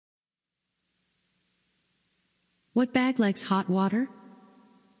What bag likes hot water?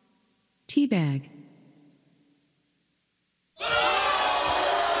 Tea bag.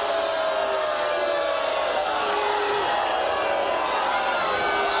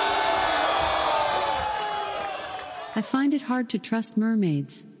 I find it hard to trust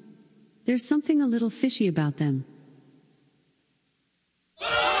mermaids. There's something a little fishy about them.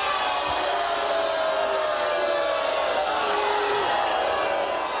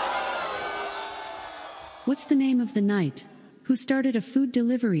 What's the name of the knight who started a food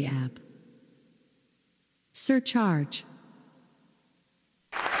delivery app? Surcharge.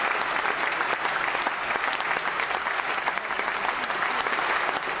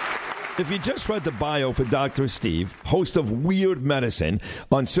 If you just read the bio for Dr. Steve, host of Weird Medicine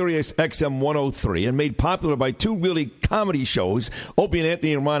on Sirius XM 103 and made popular by two really comedy shows, Opie and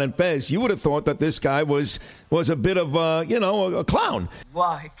Anthony and Ron and Fez, you would have thought that this guy was a bit of, a clown.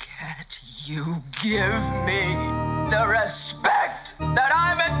 Why can't you give me the respect that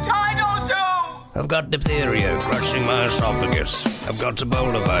I'm entitled to? I've got diphtheria crushing my esophagus. I've got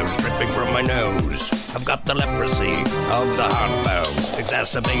Ebola virus dripping from my nose. I've got the leprosy of the heart valve,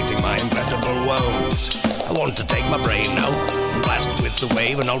 exacerbating my incredible woes. I want to take my brain out and blast it with the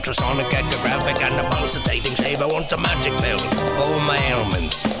wave, an ultrasonic, echographic, and a pulsating shave. I want a magic pill for all my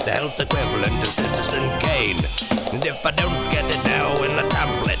ailments, the health equivalent to Citizen Kane. And if I don't get it now in a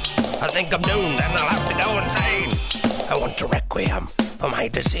tablet, I think I'm doomed and I'll have to go insane. I want a requiem for my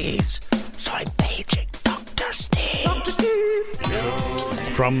disease, so I'm paging Dr. Steve. Dr. Steve!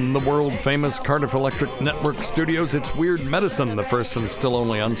 From the world-famous Cardiff Electric Network studios, it's Weird Medicine, the first and still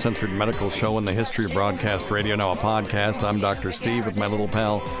only uncensored medical show in the history of broadcast radio, now a podcast. I'm Dr. Steve with my little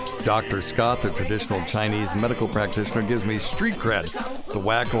pal, Dr. Scott, the traditional Chinese medical practitioner, gives me street cred. The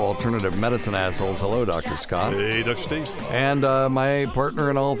wacko alternative medicine assholes. Hello, Dr. Scott. Hey, Dr. Steve. And my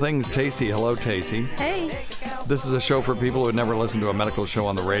partner in all things, Tacey. Hello, Tacey. Hey. This is a show for people who had never listened to a medical show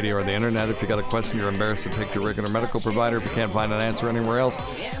on the radio or the internet. If you got a question you're embarrassed to take to your regular medical provider, if you can't find an answer anywhere else,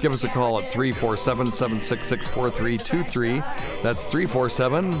 give us a call at 347-766-4323. That's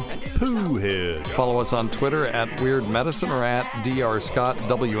 347-POOHEAD. Follow us on Twitter at Weird Medicine or at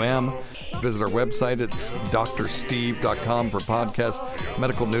DrScottWM. Visit our website. It's drsteve.com for podcasts,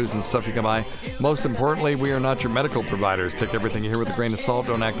 medical news, and stuff you can buy. Most importantly, we are not your medical providers. Take everything you hear with a grain of salt.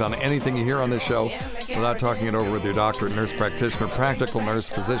 Don't act on anything you hear on this show without talking it over with your doctor, nurse practitioner, practical nurse,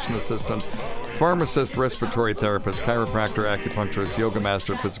 physician assistant, pharmacist, respiratory therapist, chiropractor, acupuncturist, yoga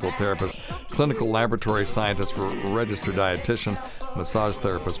master, physical therapist, clinical laboratory scientist, registered dietitian, massage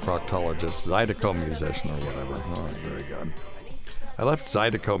therapist, proctologist, Zydeco musician, or whatever. All right, very good. I left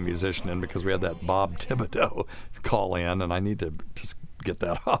Zydeco musician in because we had that Bob Thibodeau call in, and I need to just get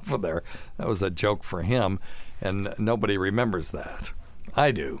that off of there. That was a joke for him, and nobody remembers that. I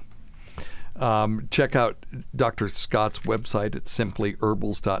do. Check out Dr. Scott's website at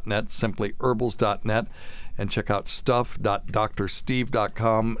simplyherbals.net, simplyherbals.net, and check out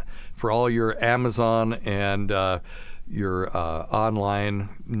stuff.drsteve.com for all your Amazon and your online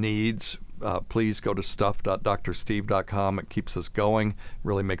needs. Please go to stuff.drsteve.com. It keeps us going.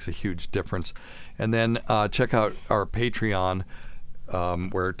 Really makes a huge difference. And then check out our Patreon,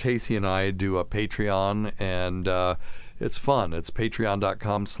 where Tacey and I do a Patreon, and it's fun. It's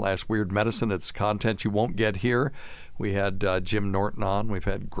patreon.com/weirdmedicine. It's content you won't get here. We had Jim Norton on. We've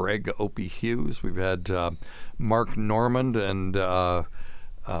had Greg Opie Hughes. We've had Mark Normand and Joey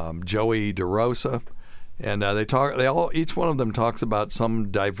DeRosa. And each one of them talks about some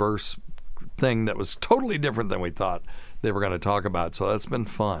diverse thing that was totally different than we thought they were going to talk about. So that's been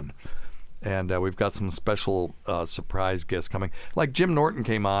fun. And we've got some special surprise guests coming. Like Jim Norton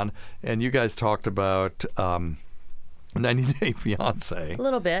came on, and you guys talked about 90 Day Fiancé. A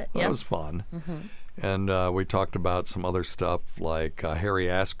little bit, yes. That was fun. Mm-hmm. And we talked about some other stuff like hairy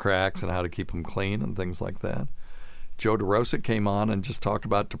ass cracks and how to keep them clean and things like that. Joe DeRosa came on and just talked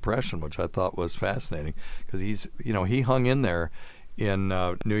about depression, which I thought was fascinating because he hung in there in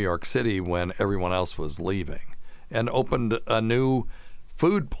New York City when everyone else was leaving and opened a new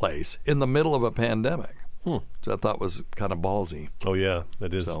food place in the middle of a pandemic. So I thought was kind of ballsy. Oh, yeah,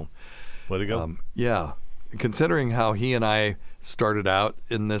 that is. So, way to go. Yeah. Considering how he and I started out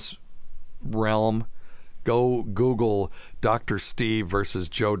in this realm, go Google Dr. Steve versus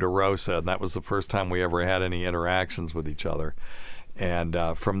Joe DeRosa, and that was the first time we ever had any interactions with each other. And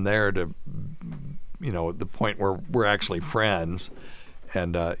from there to, the point where we're actually friends.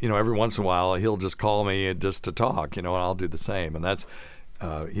 And, every once in a while he'll just call me just to talk, and I'll do the same. And that's,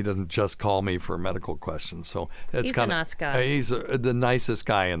 he doesn't just call me for medical questions. So it's he's a nice guy. He's the nicest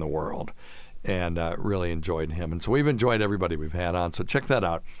guy in the world. And really enjoyed him. And so we've enjoyed everybody we've had on. So check that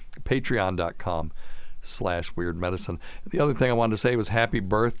out, patreon.com/weirdmedicine. patreon.com/weirdmedicine. The other thing I wanted to say was happy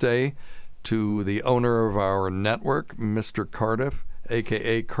birthday to the owner of our network, Mr. Cardiff,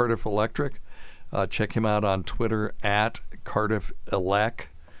 a.k.a. Cardiff Electric. Check him out on Twitter at CardiffElec,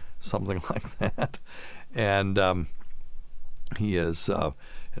 something like that. And he is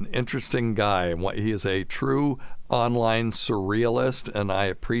an interesting guy. He is a true online surrealist, and I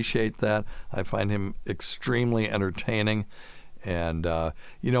appreciate that. I find him extremely entertaining. And,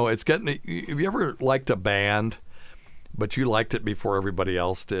 it's getting... Have you ever liked a band, but you liked it before everybody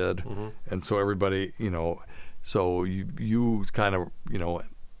else did? Mm-hmm. And so everybody, so you kind of,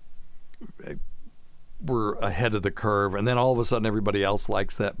 were ahead of the curve, and then all of a sudden everybody else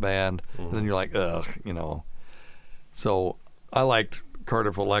likes that band, and then you're like, ugh, So I liked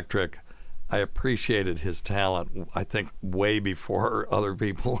Cardiff Electric. I appreciated his talent, I think, way before other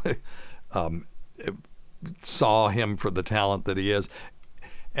people saw him for the talent that he is.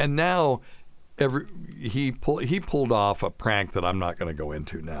 And now he pulled off a prank that I'm not going to go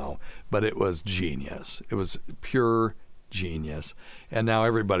into now, but it was genius. It was pure genius. And now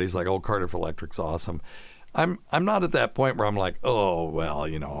everybody's like, oh, Cardiff Electric's awesome. I'm not at that point where I'm like, oh, well,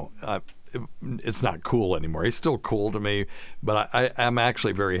 it's not cool anymore. He's still cool to me, but I'm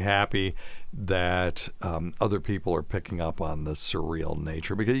actually very happy that other people are picking up on the surreal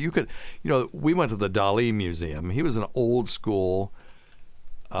nature, because we went to the Dali Museum. He was an old school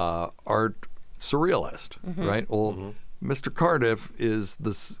art surrealist, right? Well, Mr. Cardiff is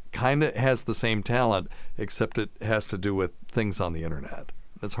this kind of has the same talent, except it has to do with things on the internet.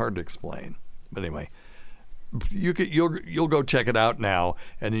 It's hard to explain, but anyway. You'll go check it out now,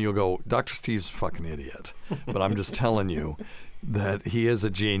 and then you'll go, Dr. Steve's a fucking idiot. But I'm just telling you that he is a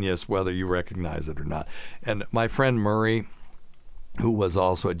genius, whether you recognize it or not. And my friend Murray, who was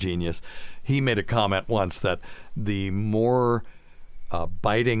also a genius, he made a comment once that the more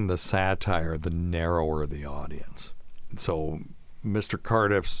biting the satire, the narrower the audience. So Mr.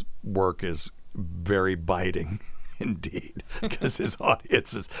 Cardiff's work is very biting. Indeed, because his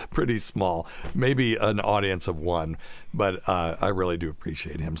audience is pretty small, maybe an audience of one, but I really do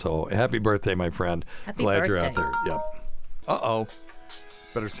appreciate him. So happy birthday, my friend. Happy Glad birthday. You're out there. Yep. Uh-oh.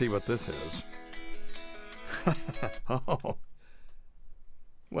 Better see what this is. Oh.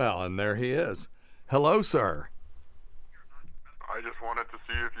 Well, and there he is. Hello, sir. I just wanted to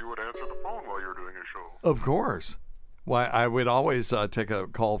see if you would answer the phone while you're doing a show. Of course. Why, I would always take a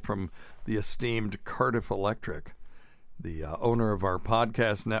call from the esteemed Cardiff Electric, the owner of our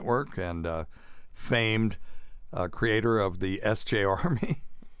podcast network and famed creator of the SJ Army.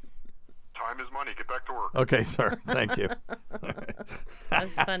 Time is money. Get back to work. Okay, sir. Thank you.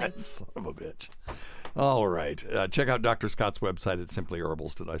 That's funny. Son of a bitch. All right. Check out Dr. Scott's website at Simply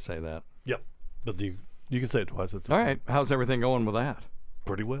Herbals. Did I say that? Yep. But you can say it twice. That's all right. How's everything going with that?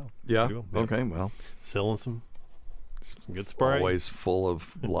 Pretty well. Yeah? Pretty well. Okay, well. Selling some good spray. Always full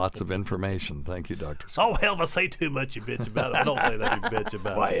of lots of information. Thank you, Dr. Scott. Oh, hell, if I say too much, you bitch about it. I don't say that, you bitch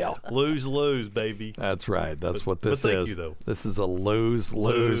about well. it. Lose, baby. That's right. That's what this but is. Thank you, though. This is a lose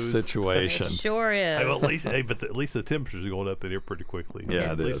situation. It sure is. Hey, well, at least the temperatures are going up in here pretty quickly.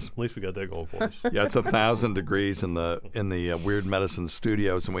 Yeah, at least we got that going for us. Yeah, it's 1,000 degrees in the Weird Medicine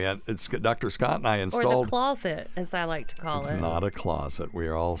studios, and it's Dr. Scott and I installed. Or the closet, as I like to call it. It's not a closet. We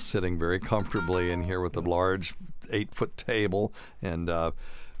are all sitting very comfortably in here with a large 8-foot table and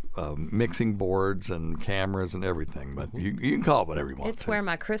mixing boards and cameras and everything. But you can call it whatever you want. It's where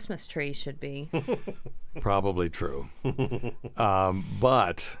my Christmas tree should be. Probably true.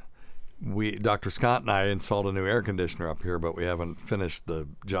 But Dr. Scott and I installed a new air conditioner up here, but we haven't finished the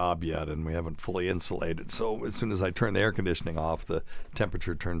job yet, and we haven't fully insulated. So as soon as I turn the air conditioning off, the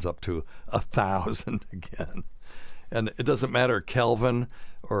temperature turns up to 1,000 again. And it doesn't matter Kelvin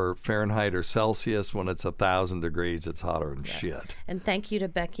or Fahrenheit or Celsius. When it's 1,000 degrees, it's hotter than shit. And thank you to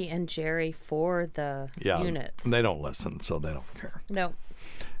Becky and Jerry for the unit. And they don't listen, so they don't care. No.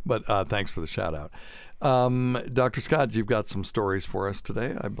 But thanks for the shout out. Dr. Scott, you've got some stories for us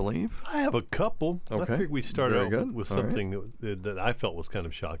today, I believe. I have a couple. Okay. I figured we start Very out good. with All something that I felt was kind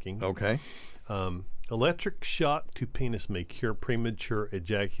of shocking. Okay. Electric shock to penis may cure premature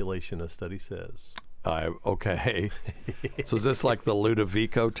ejaculation, a study says. Okay. So is this like the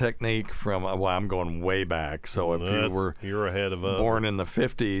Ludovico technique from, well, I'm going way back. So if you're ahead of us. Born in the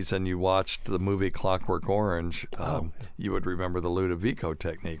 50s and you watched the movie Clockwork Orange, you would remember the Ludovico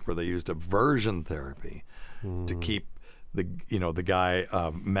technique where they used aversion therapy to keep the guy,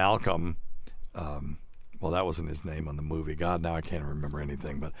 Malcolm, well, that wasn't his name on the movie. God, now I can't remember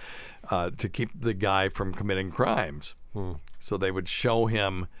anything. But to keep the guy from committing crimes. So they would show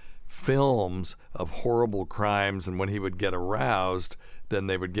him films of horrible crimes, and when he would get aroused, then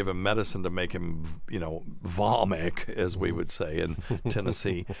they would give him medicine to make him, vomit, as we would say in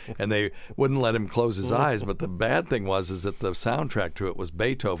Tennessee, and they wouldn't let him close his eyes. But the bad thing is that the soundtrack to it was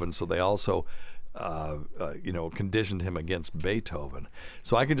Beethoven, so they also, conditioned him against Beethoven.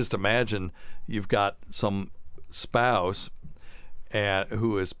 So I can just imagine you've got some spouse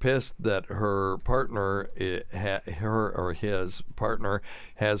who is pissed that her partner, his partner,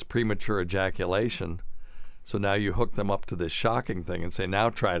 has premature ejaculation. So now you hook them up to this shocking thing and say, now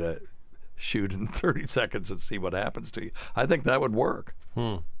try to shoot in 30 seconds and see what happens to you. I think that would work.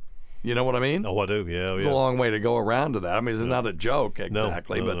 You know what I mean? Oh, I do. Yeah, It's a long way to go around to that. I mean, it's not a joke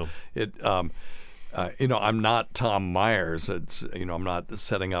exactly, but it. I'm not Tom Myers. It's I'm not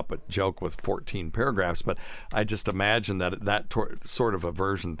setting up a joke with 14 paragraphs, but I just imagine that sort of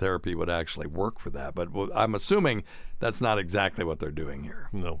aversion therapy would actually work for that. But I'm assuming that's not exactly what they're doing here.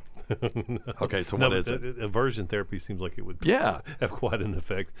 No. Okay, so what is it? Aversion therapy seems like it would have quite an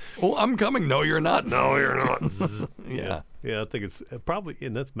effect. Oh, I'm coming. No, you're not. No, you're not. Yeah. Yeah, I think it's probably,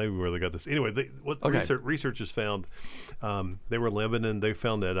 and that's maybe where they got this. Anyway, researchers found, they were in Lebanon. They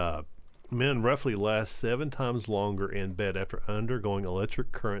found that men roughly last 7 times longer in bed after undergoing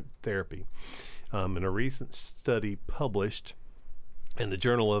electric current therapy. In a recent study published in the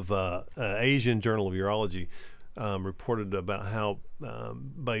Journal of Asian Journal of Urology, reported about how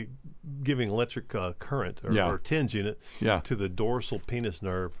by giving electric current or TENS unit to the dorsal penis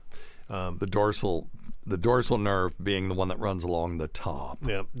nerve, the dorsal nerve being the one that runs along the top.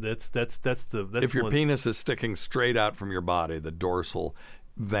 Yeah, that's if your penis is sticking straight out from your body, the dorsal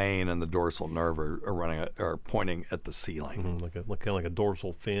vein and the dorsal nerve are pointing at the ceiling, kind of like a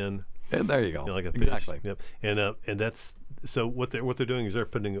dorsal fin. And there you go. Like a fish. Exactly. Yep. And that's so what they're doing is they're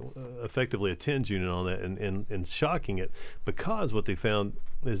putting effectively a TENS unit on that and shocking it, because what they found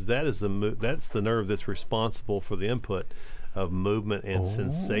is that's the nerve that's responsible for the input of movement and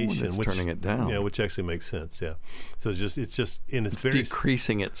sensation, which turning it down. Yeah, which actually makes sense. Yeah. So it's it's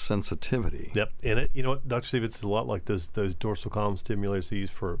decreasing its sensitivity. Yep. And it, you know what, Dr. Steve, it's a lot like those dorsal column stimulators they use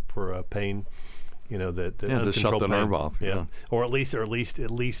for pain. That to shut the nerve off. Yeah. Or at least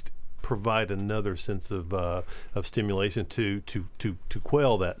provide another sense of stimulation to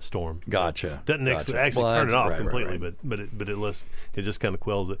quell that storm. Gotcha. Doesn't actually turn it off completely, but it just kind of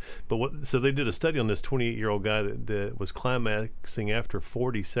quells it. But so they did a study on this 28-year-old guy that was climaxing after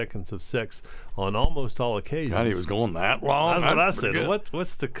 40 seconds of sex on almost all occasions. God, he was going that long. That's what I said.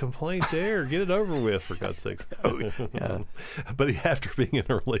 What's the complaint there? Get it over with, for God's sakes. But after being in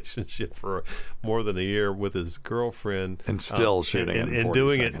a relationship for more than a year with his girlfriend and still shooting and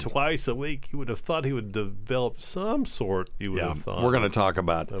doing seconds. It twice a week, you would have thought he would develop some sort. You would have thought. We're going to talk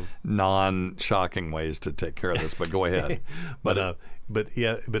about non-shocking ways to take care of this, but go ahead. But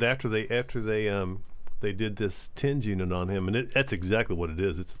after they did this TENS unit on him, and that's exactly what it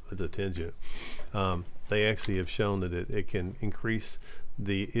is. It's a TENS unit. They actually have shown that it can increase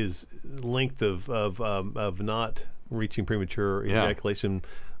his length of not reaching premature ejaculation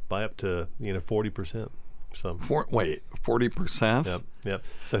by up to 40%. So 40%? Yep.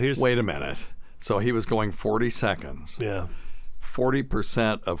 So wait a minute. So he was going 40 seconds. Yeah.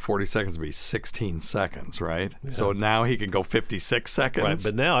 40% of 40 seconds would be 16 seconds, right? Yeah. So now he can go 56 seconds. Right,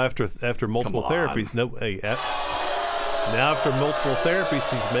 but now after multiple therapies, now after multiple therapies,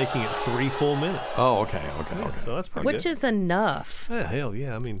 he's making it 3 full minutes. Oh, okay. So that's pretty Which good. is enough. Yeah, hell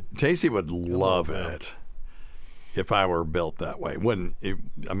yeah. I mean, Tacey would love it if I were built that way. Wouldn't you?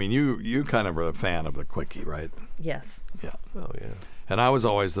 I mean, you kind of are a fan of the quickie, right? Yes. Yeah. Oh yeah. And I was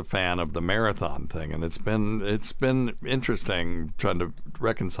always a fan of the marathon thing, and it's been interesting trying to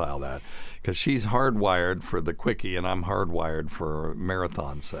reconcile that, because she's hardwired for the quickie and I'm hardwired for a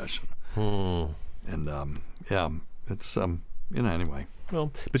marathon session. And it's anyway.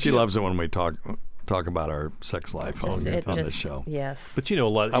 Well, but she loves it when we talk about our sex life on this show. Yes. But a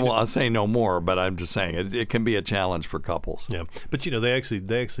lot. I'll say no more, but I'm just saying it can be a challenge for couples. Yeah. But they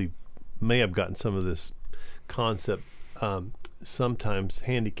actually may have gotten some of this concept. Sometimes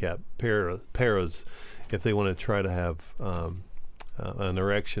handicapped paras, if they want to try to have an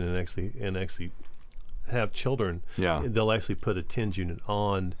erection and actually have children, they'll actually put a TENS unit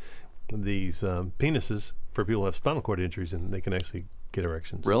on these penises for people who have spinal cord injuries, and they can actually get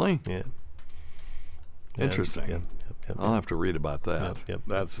erections. Really? Yeah. Interesting. Yep. I'll have to read about that. Yep.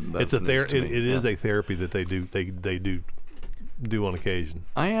 That's it's a it is a therapy that they do on occasion.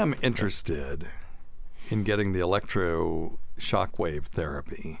 I am interested in getting the electroshock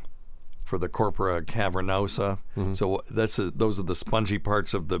therapy for the corpora cavernosa. Mm-hmm. So those are the spongy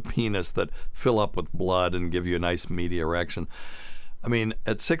parts of the penis that fill up with blood and give you a nice meaty erection. I mean,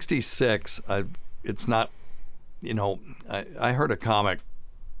 at 66, it's not, I heard a comic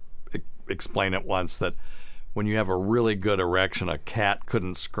explain it once that when you have a really good erection, a cat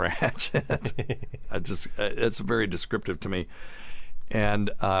couldn't scratch it. It's very descriptive to me.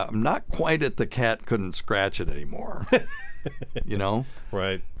 And I'm not quite at the cat couldn't scratch it anymore.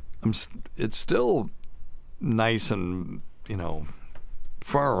 Right. It's still nice and,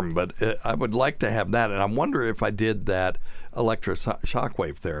 firm, but I would like to have that. And I wonder if I did that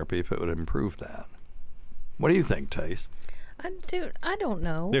electroshock therapy, if it would improve that. What do you think, Tace? I don't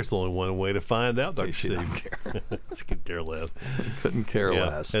know. There's only one way to find out, Dr. She Steve. doesn't care. She could care less. Couldn't care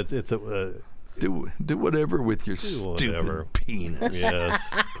less. It's a... do whatever with your stupid penis.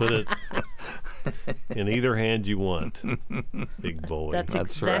 Yes. Put it in either hand you want, big boy. That's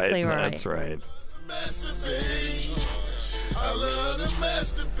exactly right. That's right.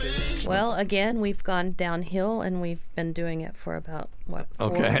 Well, again, we've gone downhill, and we've been doing it for about, 4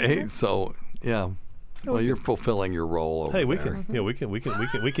 Okay, minutes? so, yeah. Well, you're fulfilling your role over Hey, we there. we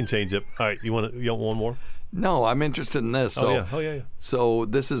can change it. All right, you want one more? No, I'm interested in this. So, Oh yeah. So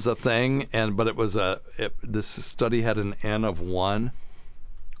this is a thing, but it was this study had an N of 1.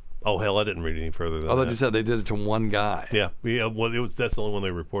 Oh hell, I didn't read any further than that. Oh, they just said they did it to one guy. Yeah. Well, that's the only one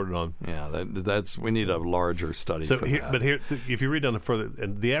they reported on. Yeah, that's we need a larger study. So for here, that. but here, if you read down further,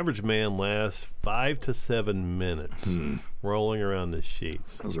 and the average man lasts 5 to 7 minutes rolling around the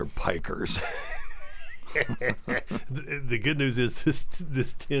sheets. Those are pikers. The good news is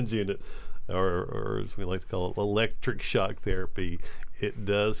this TENS unit, or as we like to call it, electric shock therapy, it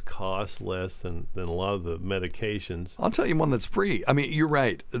does cost less than a lot of the medications. I'll tell you one that's free. I mean, you're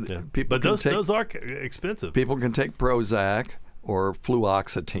right. Yeah. People But can those are expensive. People can take Prozac or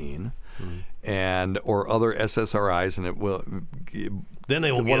fluoxetine and or other SSRIs, and it will. Then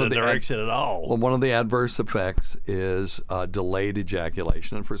they won't get an erection at all. Well, one of the adverse effects is delayed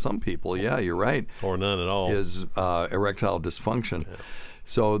ejaculation, and for some people, yeah, you're right, or none at all, is erectile dysfunction. Yeah.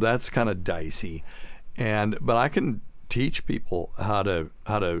 So that's kind of dicey, but I can teach people how to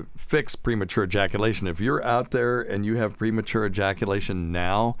fix premature ejaculation. If you're out there and you have premature ejaculation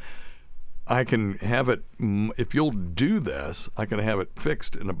now, I can have it, if you'll do this, I can have it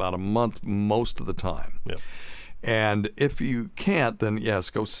fixed in about a month most of the time. Yeah. And if you can't, then yes,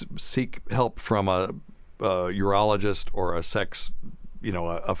 go seek help from a urologist or a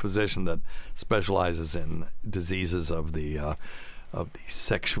a physician that specializes in diseases of the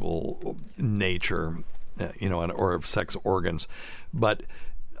sexual nature, or of sex organs. But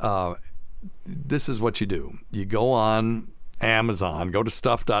this is what you do. You go on Amazon, go to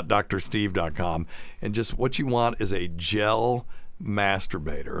stuff.drsteve.com, and just what you want is a gel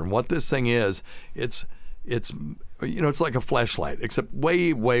masturbator. And what this thing is, it's like a fleshlight, except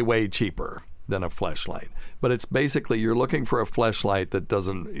way, way, way cheaper than a fleshlight. But it's basically, you're looking for a fleshlight that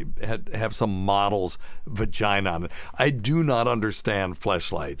doesn't have some model's vagina on it. I do not understand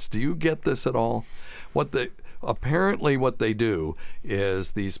fleshlights. Do you get this at all? Apparently what they do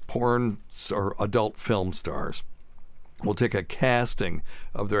is these porn or adult film stars will take a casting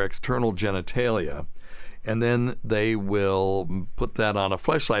of their external genitalia, and then they will put that on a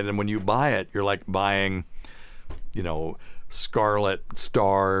fleshlight. And when you buy it, you're like buying, Scarlet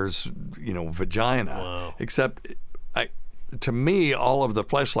Star's, vagina. Wow. Except, to me, all of the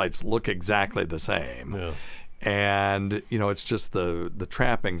fleshlights look exactly the same. Yeah. And, it's just the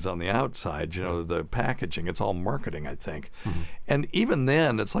trappings on the outside, the packaging. It's all marketing, I think. Mm-hmm. And even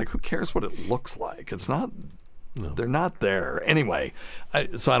then, it's like, who cares what it looks like? It's not, they're not there. Anyway,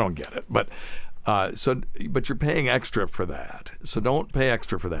 so I don't get it. But but you're paying extra for that. So don't pay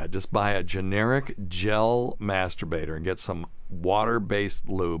extra for that. Just buy a generic gel masturbator and get some water-based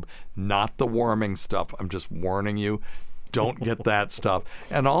lube, not the warming stuff. I'm just warning you. Don't get that stuff.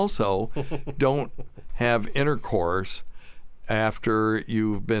 And also, don't have intercourse after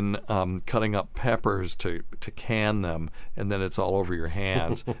you've been cutting up peppers to can them, and then it's all over your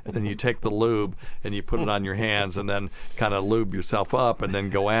hands. And then you take the lube and you put it on your hands and then kind of lube yourself up and then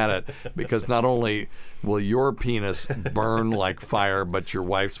go at it, because not only will your penis burn like fire, but your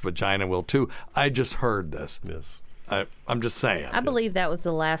wife's vagina will too. I just heard this. Yes. I'm just saying. I believe that was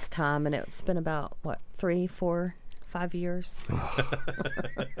the last time, and it's been about, 3, 4, 5 years.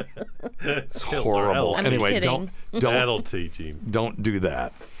 It's horrible. I'm anyway, kidding. don't That'll teach him. Don't do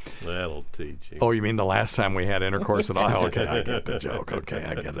that. That'll teach him. Oh, you mean the last time we had intercourse at all? Okay, I get the joke. Okay,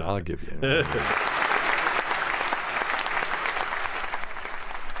 I get it. I'll give you.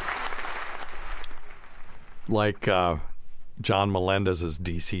 Like John Melendez's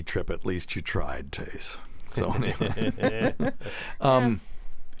DC trip, at least you tried, Tace. So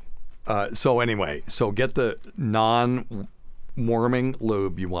anyway, so get the warming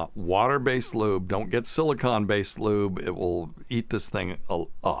lube. You want water-based lube. Don't get silicone-based lube. It will eat this thing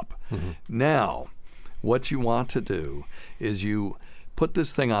up. Now, what you want to do is you put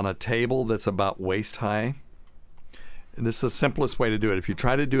this thing on a table that's about waist high. And this is the simplest way to do it. If you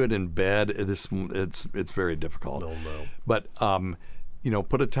try to do it in bed, it's very difficult. No. But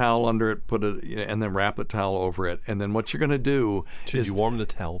put a towel under it, and then wrap the towel over it. And then what you're going to do Should you warm the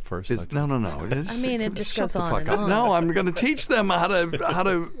towel first? No. It just goes on and up. on. No, I'm going to teach them how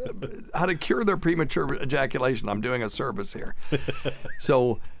to cure their premature ejaculation. I'm doing a service here.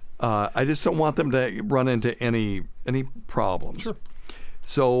 So I just don't want them to run into any problems. Sure.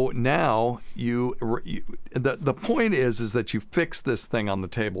 So now the point is that you fix this thing on the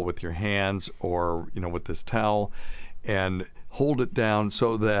table with your hands or with this towel, and hold it down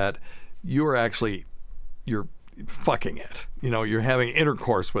so that you're fucking it. You're having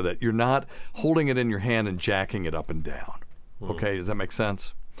intercourse with it. You're not holding it in your hand and jacking it up and down. Okay, does that make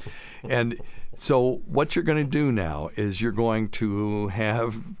sense? And so what you're going to do now is you're going to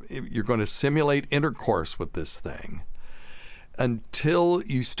simulate intercourse with this thing until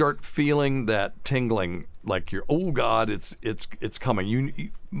you start feeling that tingling, like oh God, it's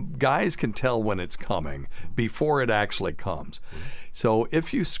coming. Guys can tell when it's coming before it actually comes. So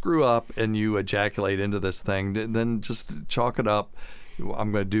if you screw up and you ejaculate into this thing, then just chalk it up.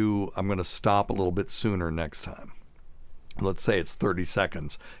 I'm going to stop a little bit sooner next time. Let's say it's 30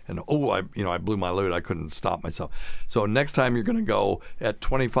 seconds, and I blew my load. I couldn't stop myself. So next time you're going to go at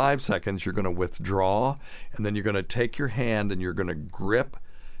 25 seconds. You're going to withdraw, and then you're going to take your hand and you're going to grip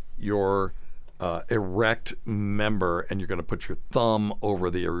your erect member, and you're going to put your thumb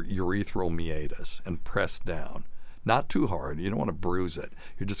over the urethral meatus and press down. Not too hard. You don't want to bruise it.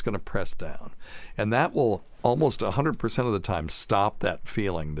 You're just going to press down, and that will almost 100% of the time stop that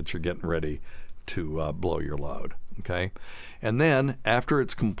feeling that you're getting ready to blow your load. Okay, and then after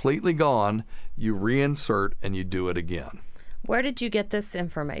it's completely gone, you reinsert and you do it again. Where did you get this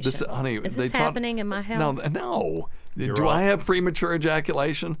information? Is this happening in my house? No. Do I have premature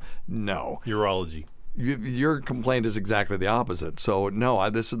ejaculation? No. Urology. Your complaint is exactly the opposite. So no,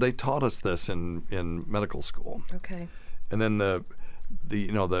 they taught us this in medical school. Okay. And then the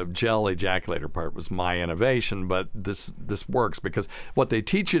gel ejaculator part was my innovation, but this works because what they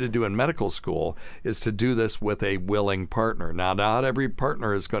teach you to do in medical school is to do this with a willing partner. Now, not every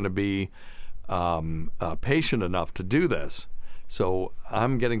partner is going to be patient enough to do this. So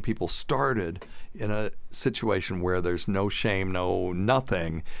I'm getting people started in a situation where there's no shame, no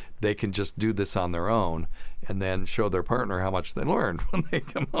nothing. They can just do this on their own and then show their partner how much they learned when they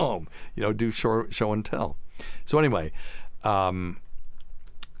come home. Do show and tell. So anyway, so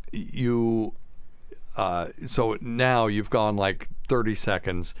now you've gone like 30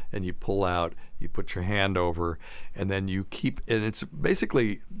 seconds and you pull out, you put your hand over, and then you keep, and it's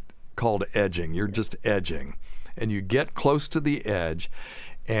basically called edging. You're just edging. And you get close to the edge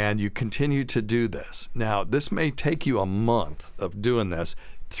and you continue to do this. Now, this may take you a month of doing this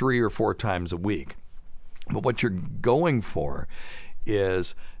 3 or 4 times a week. But what you're going for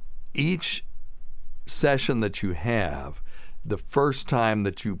is each session that you have, the first time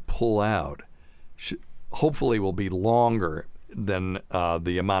that you pull out hopefully will be longer than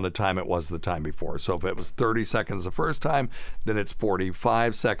the amount of time it was the time before. So if it was 30 seconds the first time, then it's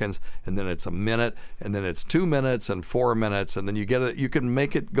 45 seconds, and then it's a minute, and then it's 2 minutes and 4 minutes, and then you can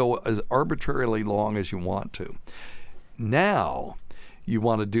make it go as arbitrarily long as you want to. Now, you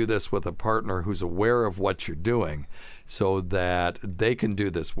want to do this with a partner who's aware of what you're doing so that they can do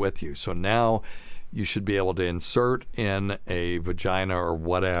this with you. So now you should be able to insert in a vagina or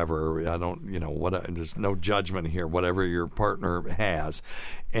whatever. There's no judgment here, whatever your partner has,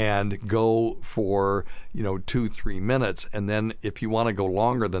 and go for 2-3 minutes. And then if you want to go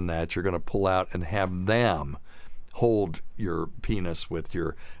longer than that, you're going to pull out and have them hold your penis with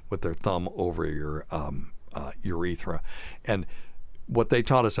their thumb over your urethra. And what they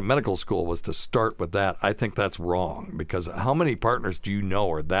taught us in medical school was to start with that. I think that's wrong, because how many partners do you know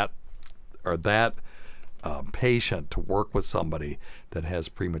are that patient to work with somebody that has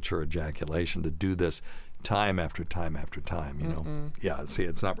premature ejaculation, to do this time after time after time? Yeah, see,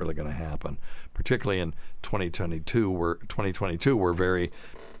 it's not really going to happen, particularly in 2022. We're very,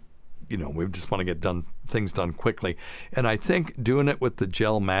 we just want to get things done quickly. And I think doing it with the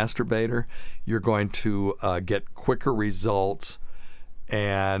gel masturbator, you're going to get quicker results,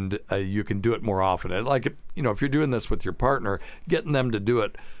 and you can do it more often. And if you're doing this with your partner, getting them to do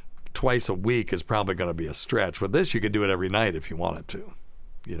it twice a week is probably going to be a stretch. With this, you could do it every night if you wanted to,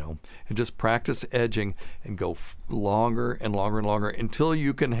 and just practice edging and go longer and longer and longer until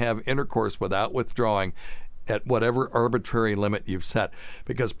you can have intercourse without withdrawing at whatever arbitrary limit you've set.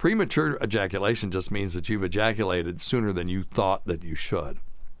 Because premature ejaculation just means that you've ejaculated sooner than you thought that you should.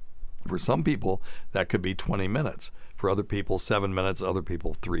 For some people, that could be 20 minutes. For other people, 7 minutes. Other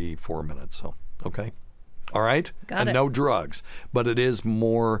people, 3-4 minutes. So, okay. All right? Got it. No drugs. But it is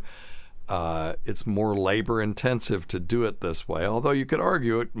more... it's more labor intensive to do it this way, although you could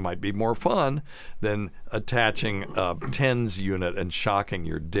argue it might be more fun than attaching a TENS unit and shocking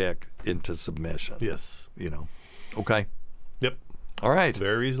your dick into submission. Yes. Okay. Yep. All right.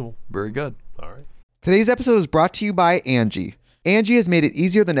 Very reasonable. Very good. All right. Today's episode is brought to you by Angie. Angie has made it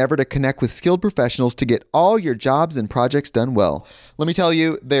easier than ever to connect with skilled professionals to get all your jobs and projects done well. Let me tell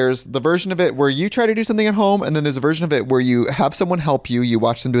you, there's the version of it where you try to do something at home, and then there's a version of it where you have someone help you, you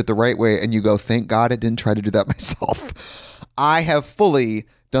watch them do it the right way, and you go, thank God I didn't try to do that myself. I have fully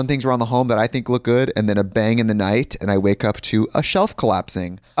done things around the home that I think look good, and then a bang in the night, and I wake up to a shelf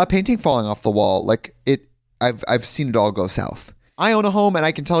collapsing, a painting falling off the wall. I've seen it all go south. I own a home, and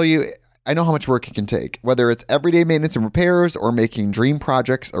I can tell you, I know how much work it can take. Whether it's everyday maintenance and repairs or making dream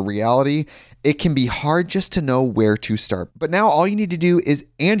projects a reality, it can be hard just to know where to start. But now all you need to do is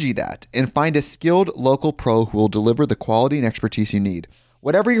Angie that and find a skilled local pro who will deliver the quality and expertise you need.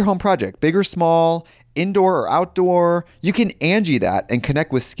 Whatever your home project, big or small, indoor or outdoor, you can Angie that and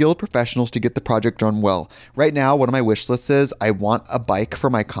connect with skilled professionals to get the project done well. Right now, one of my wish lists is I want a bike for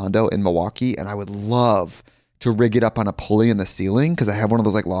my condo in Milwaukee, and I would love to rig it up on a pulley in the ceiling because I have one of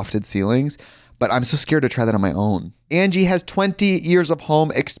those lofted ceilings, but I'm so scared to try that on my own. Angie has 20 years of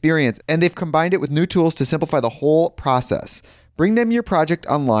home experience, and they've combined it with new tools to simplify the whole process. Bring them your project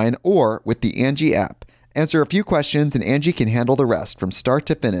online or with the Angie app. Answer a few questions and Angie can handle the rest from start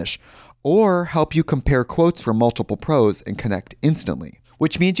to finish, or help you compare quotes from multiple pros and connect instantly,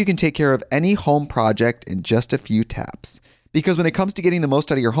 which means you can take care of any home project in just a few taps. Because when it comes to getting the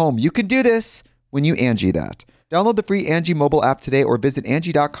most out of your home, you can do this when you Angie that. Download the free Angie mobile app today or visit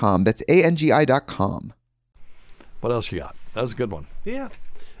Angie.com. That's ANGI.com. What else you got? That was a good one. Yeah.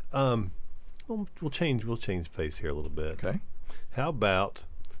 We'll change pace here a little bit. Okay. How about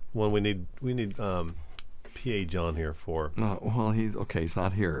when we need PA John here for? Well, he's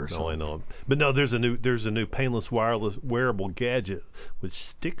not here. No, So. I know. But no, there's a new painless wireless wearable gadget which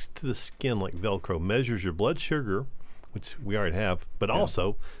sticks to the skin like Velcro, measures your blood sugar, which we already have, but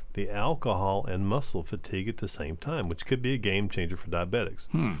also the alcohol and muscle fatigue at the same time, which could be a game changer for diabetics.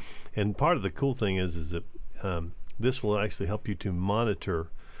 And part of the cool thing is that this will actually help you to monitor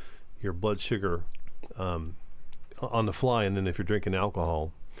your blood sugar on the fly, and then if you're drinking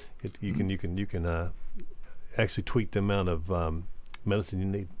alcohol, you can actually tweak the amount of medicine you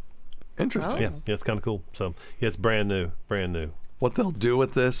need. Interesting. Yeah, it's kind of cool. So yeah, it's brand new. What they'll do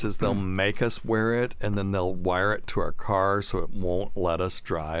with this is they'll make us wear it, and then they'll wire it to our car so it won't let us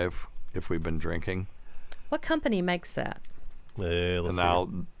drive if we've been drinking. What company makes that? Let's see.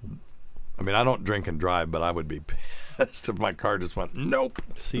 I mean, I don't drink and drive, but I would be pissed if my car just went, nope.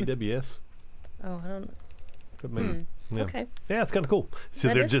 CWS. Oh, I don't. Maybe. Yeah. Okay. Yeah, it's kind of cool. So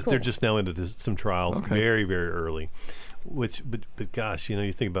That is they're cool. just now into some trials, Okay. very very early. But gosh,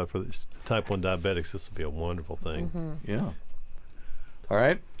 you think about for this type 1 diabetics, this would be a wonderful thing. Yeah. All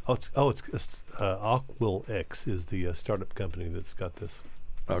right. It's Aquil X is the startup company that's got this.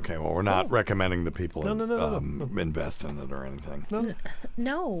 Okay. Well, we're not recommending the people No. invest in it or anything.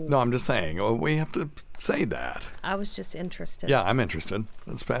 No. No, I'm just saying. We have to say that. I was just interested. Yeah, I'm interested.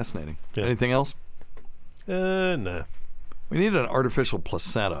 That's fascinating. Yeah. Anything else? Nah. We need an artificial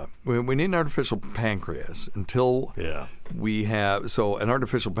placenta. We need an artificial pancreas until we have. So an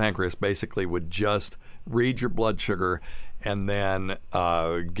artificial pancreas basically would just read your blood sugar and then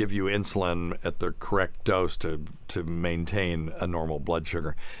give you insulin at the correct dose to maintain a normal blood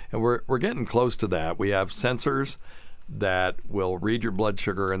sugar. And we're getting close to that. We have sensors that will read your blood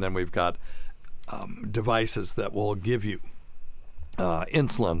sugar, and then we've got devices that will give you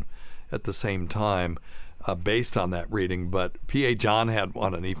insulin at the same time based on that reading. But P.A. John had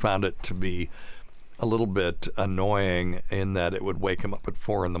one, and he found it to be a little bit annoying in that it would wake him up at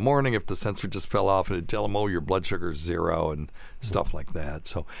 4 a.m. if the sensor just fell off, and it'd tell him, oh, your blood sugar is 0 and stuff like that.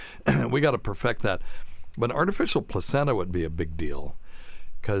 So we got to perfect that. But an artificial placenta would be a big deal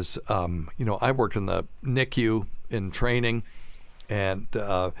because, I worked in the NICU in training, and,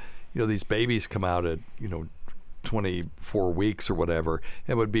 these babies come out at, 24 weeks or whatever.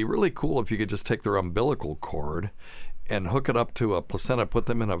 It would be really cool if you could just take their umbilical cord and hook it up to a placenta, put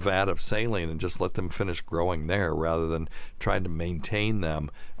them in a vat of saline, and just let them finish growing there rather than trying to maintain them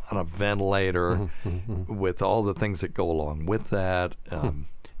on a ventilator with all the things that go along with that.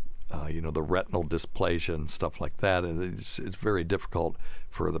 The retinal dysplasia and stuff like that. And it's very difficult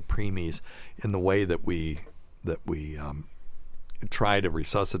for the preemies in the way that we we try to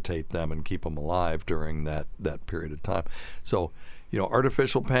resuscitate them and keep them alive during that period of time. So,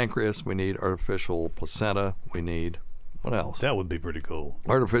 artificial pancreas, we need artificial placenta, we need, what else? That would be pretty cool.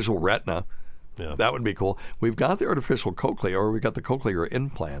 Artificial retina. Yeah. That would be cool. We've got the artificial cochlea, or we've got the cochlear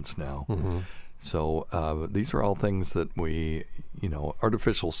implants now. Mm-hmm. So these are all things that we,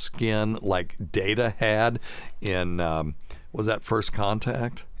 artificial skin, like Data had in, was that First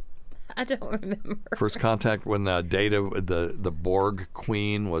Contact? I don't remember. First Contact, when Data, the Borg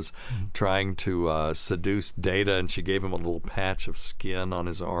queen, was trying to seduce Data, and she gave him a little patch of skin on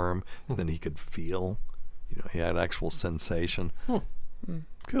his arm, and then he could feel. He had actual sensation.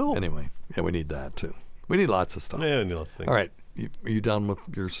 Cool. Anyway, yeah, we need that too. We need lots of stuff. Yeah, we need lots of things. All right, are you done with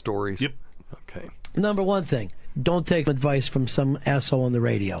your stories? Yep. Okay. Number one thing, don't take advice from some asshole on the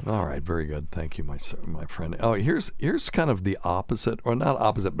radio. All right, very good. Thank you, my friend. Oh, here's kind of the opposite, or not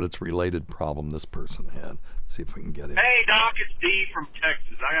opposite, but it's related problem this person had. Let's see if we can get it. Hey, Doc, it's D from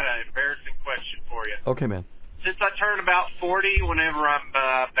Texas. I got an embarrassing question for you. Okay, man. Since I turn about 40, whenever I'm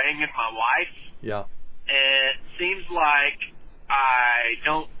banging my wife, yeah, it seems like I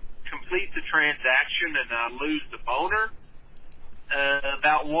don't complete the transaction and I lose the boner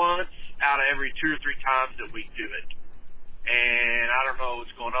about once out of every 2 or 3 times that we do it. And I don't know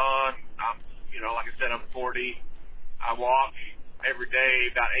what's going on. I'm, like I said, I'm 40. I walk every day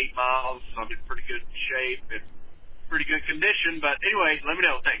about 8 miles. So I'm in pretty good shape and pretty good condition. But anyway, let me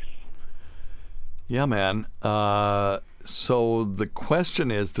know. Thanks. Yeah, man. So the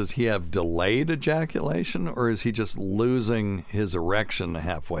question is, does he have delayed ejaculation, or is he just losing his erection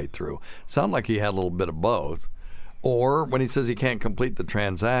halfway through? Sound like he had a little bit of both. Or when he says he can't complete the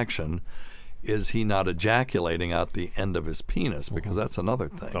transaction, is he not ejaculating out the end of his penis? Because that's another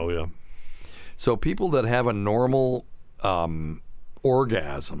thing. Oh, yeah. So people that have a normal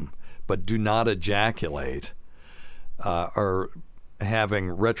orgasm but do not ejaculate are having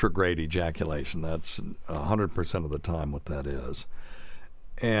retrograde ejaculation. That's 100% of the time what that is.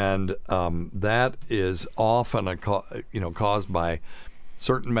 And that is often caused by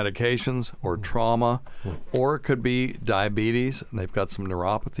certain medications or trauma, or it could be diabetes, and they've got some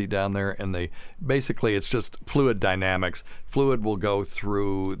neuropathy down there, and it's just fluid dynamics. Fluid will go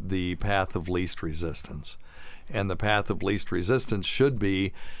through the path of least resistance, and the path of least resistance should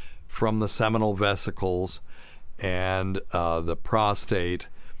be from the seminal vesicles and the prostate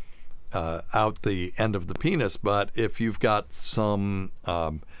out the end of the penis. But if you've got some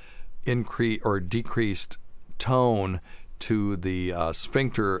increase or decreased tone to the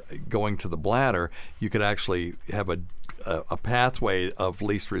sphincter going to the bladder, you could actually have a pathway of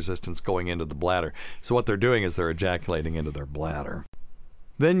least resistance going into the bladder. So what they're doing is they're ejaculating into their bladder.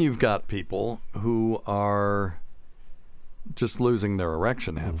 Then you've got people who are just losing their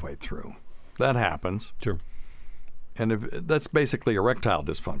erection halfway through. That happens. Sure. And that's basically erectile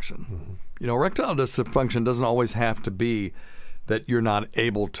dysfunction. Mm-hmm. Erectile dysfunction doesn't always have to be that you're not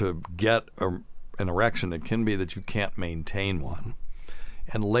able to get an erection. It can be that you can't maintain one.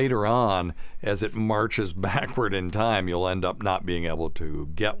 And later on, as it marches backward in time, you'll end up not being able to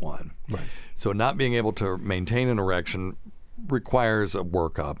get one. Right. So not being able to maintain an erection requires a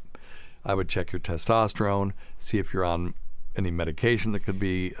workup. I would check your testosterone, see if you're on any medication that could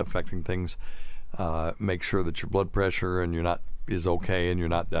be affecting things. Make sure that your blood pressure is okay and you're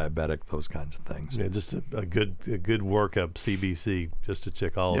not diabetic, those kinds of things. Yeah, just a good workup, CBC, just to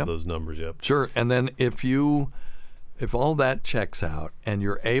check all of those numbers. Yep. Sure. And then if all that checks out and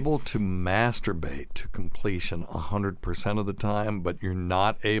you're able to masturbate to completion 100% of the time, but you're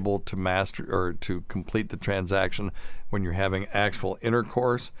not able to to complete the transaction when you're having actual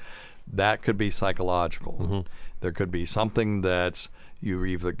intercourse, that could be psychological. Mm-hmm. There could be something that's you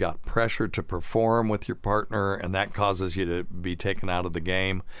either got pressure to perform with your partner and that causes you to be taken out of the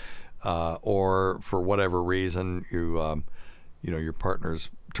game, or for whatever reason your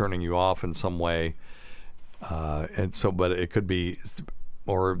partner's turning you off in some way, but it could be,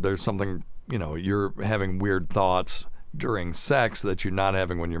 or there's something, you're having weird thoughts during sex that you're not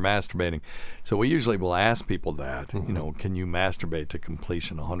having when you're masturbating. So we usually will ask people that, can you masturbate to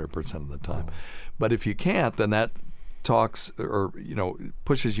completion 100% of the time? But if you can't, then that talks or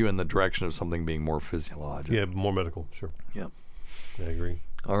pushes you in the direction of something being more physiological. Yeah, more medical. Sure. Yeah, I agree.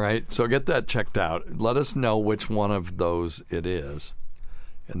 All right, so get that checked out. Let us know which one of those it is,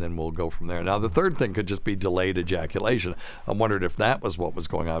 and then we'll go from there. Now, the third thing could just be delayed ejaculation. I wondered if that was what was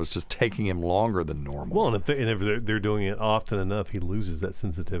going on. It was just taking him longer than normal. Well, and if they're doing it often enough, he loses that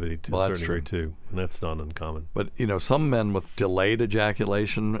sensitivity to a certain degree too, and that's not uncommon. But some men with delayed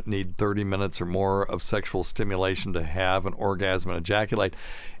ejaculation need 30 minutes or more of sexual stimulation to have an orgasm and ejaculate,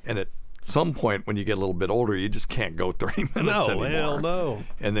 and some point when you get a little bit older, you just can't go 30 minutes anymore. Hell no.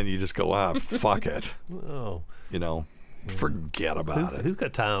 And then you just go, fuck it. No. You know, forget about it. Who's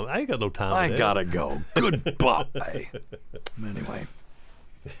got time? I ain't got no time. I gotta go. Goodbye. Anyway,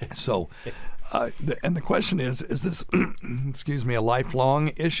 so, and the question is this, excuse me, a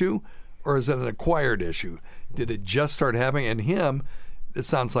lifelong issue, or is it an acquired issue? Did it just start happening? And him, it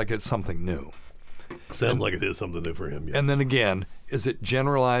sounds like it's something new. Sounds like it is something new for him, yes. And then again, is it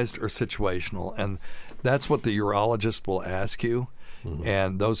generalized or situational? And that's what the urologist will ask you. Mm-hmm.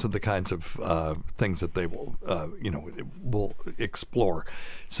 And those are the kinds of things that they will, will explore.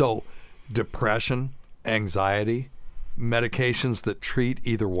 So depression, anxiety, medications that treat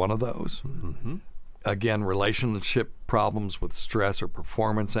either one of those. Mm-hmm. Again, relationship problems with stress or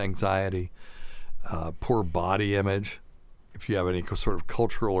performance anxiety, poor body image, if you have any sort of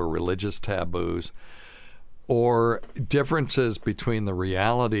cultural or religious taboos, or differences between the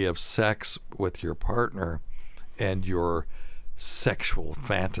reality of sex with your partner and your sexual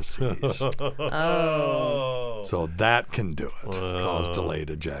fantasies. Oh. So that can do it, cause delayed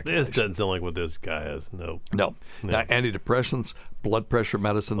ejaculation. This doesn't sound like what this guy has. No. Now, antidepressants, blood pressure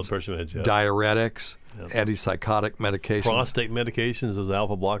medicines, diuretics, antipsychotic medications. Prostate medications, those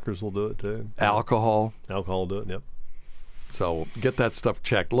alpha blockers will do it too. Alcohol. Alcohol will do it, yep. So get that stuff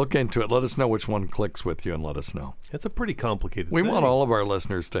checked. Look into it. Let us know which one clicks with you and let us know. It's a pretty complicated We thing. want all of our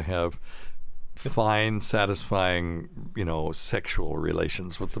listeners to have fine, satisfying, sexual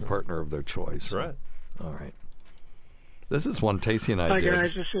relations with the partner of their choice. That's right. All right. This is one Tacey and I did. Hi,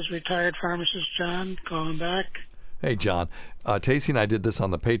 guys. This is retired pharmacist John calling back. Hey, John. Tacey and I did this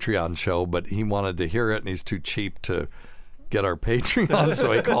on the Patreon show, but he wanted to hear it, and he's too cheap to get our Patreon,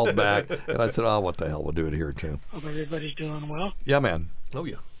 so he called back. And I said, what the hell, we'll do it here, too. Hope everybody's doing well. Yeah, man. Oh,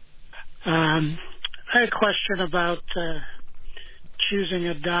 yeah. I had a question about choosing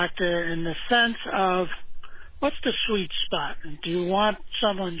a doctor in the sense of what's the sweet spot? Do you want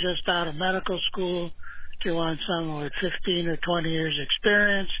someone just out of medical school? Do you want someone with 15 or 20 years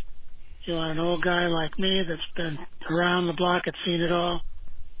experience? Do you want an old guy like me that's been around the block and seen it all?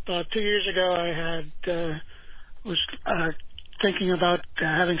 About 2 years ago, I was thinking about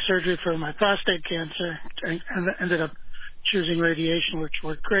having surgery for my prostate cancer and ended up choosing radiation, which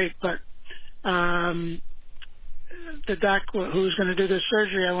worked great. But the doc who was going to do this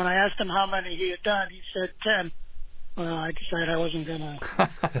surgery, when I asked him how many he had done, he said 10. Well, I decided I wasn't going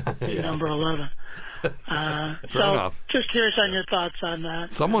to be number 11. Fair enough. Just curious on your thoughts on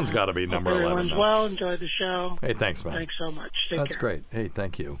that. Someone's got to be number 11. Everyone's well. Enjoyed the show. Hey, thanks, man. Thanks so much. That's great. Hey,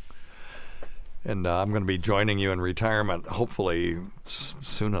 thank you. And I'm going to be joining you in retirement, hopefully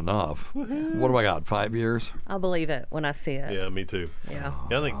soon enough. Woo-hoo. What do I got, 5 years? I'll believe it when I see it. Yeah, me too. Yeah.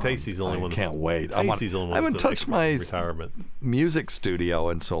 I think Tacey's the only one. I can't wait. Tacey's the only one. I haven't touched my retirement music studio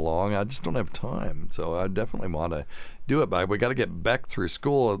in so long. I just don't have time. So I definitely want to do it. But we got to get Beck through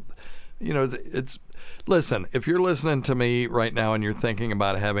school. Listen, if you're listening to me right now and you're thinking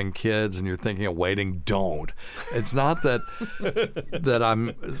about having kids and you're thinking of waiting, don't. It's not that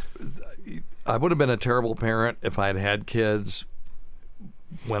I would have been a terrible parent if I had had kids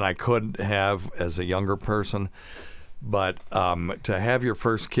when I could have as a younger person. But to have your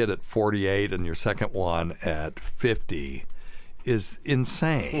first kid at 48 and your second one at 50 is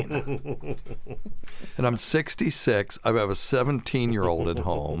insane. And I'm 66. I have a 17-year-old at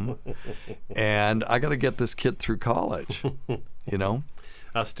home, and I got to get this kid through college.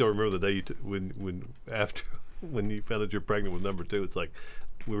 I still remember the day when you found out you're pregnant with number 2. It's like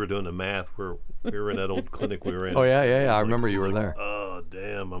we were doing the math. We were in that old clinic we were in. Oh yeah. I remember you were there. Oh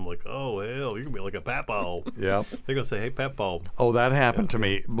damn! I'm like, oh hell, you're gonna be like a papaw. Yeah. They're gonna say, hey papaw. Oh, that happened to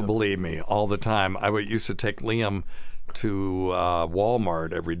me. Believe me, all the time. I used to take Liam to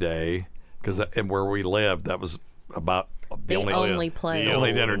Walmart every day because where we lived, that was about the only place, the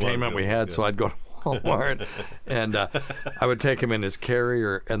only entertainment we had. Yeah. So I'd go to Walmart, and I would take him in his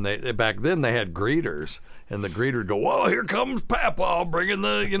carrier. And back then they had greeters, and the greeter would go, "Well, here comes Papa bringing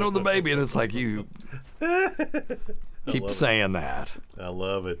the baby," and it's like you keep saying that. I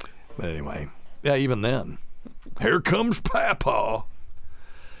love it. But anyway, yeah, even then, here comes Papa.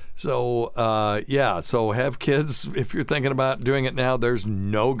 So, so have kids. If you're thinking about doing it now, there's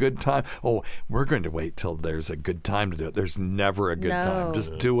no good time. Oh, we're going to wait till there's a good time to do it. There's never a good time.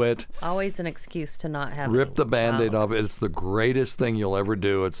 Just do it. Always an excuse to not have Rip the Band-Aid off. It's the greatest thing you'll ever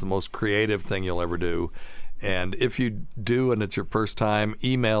do. It's the most creative thing you'll ever do. And if you do and it's your first time,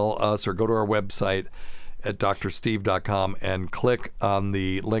 email us or go to our website at drsteve.com and click on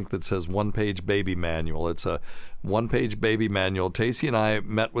the link that says One-Page Baby Manual. It's a one-page baby manual. Tacey and I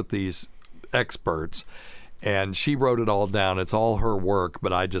met with these experts, And she wrote it all down. It's all her work,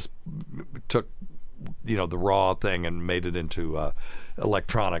 but I just took, the raw thing and made it into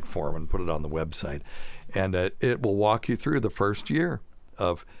electronic form and put it on the website. And it will walk you through the first year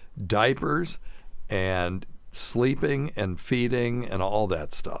of diapers and sleeping and feeding and all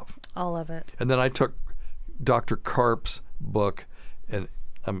that stuff. All of it. And then I took Dr. Karp's book, and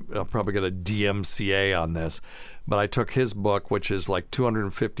I'll probably get a DMCA on this, but I took his book, which is like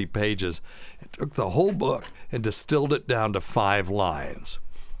 250 pages, and took the whole book and distilled it down to 5 lines.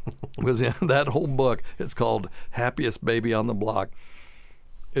 Because in that whole book, it's called Happiest Baby on the Block.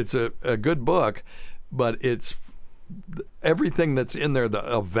 It's a good book, but it's everything that's in there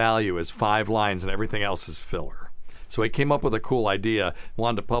of value is 5 lines, and everything else is filler. So he came up with a cool idea,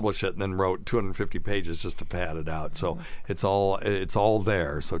 wanted to publish it, and then wrote 250 pages just to pad it out. So it's all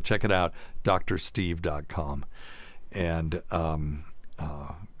there. So check it out, drsteve.com, and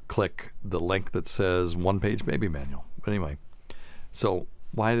click the link that says one-page baby manual. Anyway, so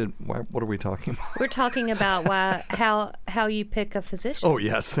what are we talking about? We're talking about how you pick a physician. Oh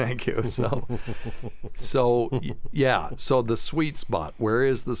yes, thank you. So the sweet spot. Where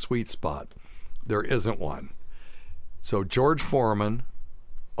is the sweet spot? There isn't one. So George Foreman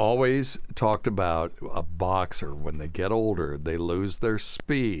always talked about a boxer. When they get older, they lose their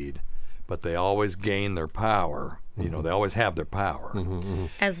speed, but they always gain their power. They always have their power.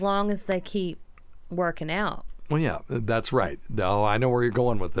 As long as they keep working out. Well, yeah, that's right. Oh, I know where you're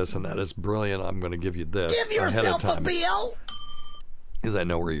going with this, and that is brilliant. I'm going to give you this ahead of time. Give yourself a bill. Because I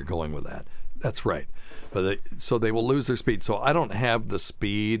know where you're going with that. That's right. But so they will lose their speed. So I don't have the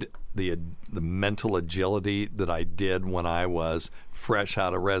speed, the mental agility that I did when I was fresh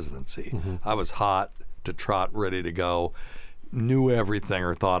out of residency. I was hot to trot, ready to go, knew everything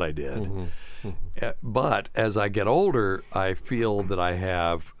or thought I did. But as I get older, I feel that I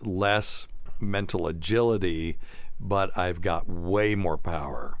have less mental agility, but I've got way more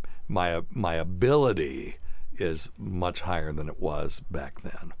power. My ability is much higher than it was back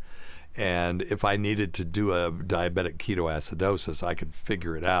then. And if I needed to do a diabetic ketoacidosis, I could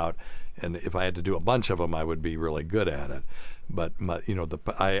figure it out. And if I had to do a bunch of them, I would be really good at it. But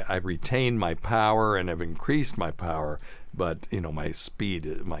I retained my power and have increased my power, but my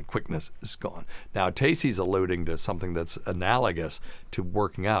speed, my quickness is gone. Now, Tacey's alluding to something that's analogous to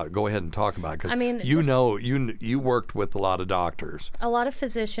working out. Go ahead and talk about it, because you worked with a lot of doctors, a lot of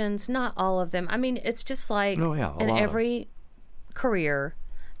physicians, not all of them. I mean, it's just like in every career.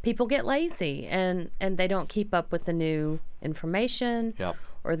 People get lazy and they don't keep up with the new information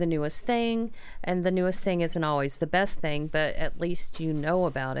or the newest thing. And the newest thing isn't always the best thing, but at least you know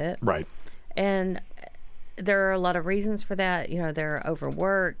about it. Right. And there are a lot of reasons for that. They're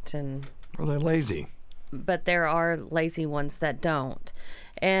overworked and... Or they're lazy. But there are lazy ones that don't.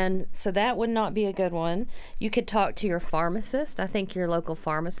 And so that would not be a good one. You could talk to your pharmacist. I think your local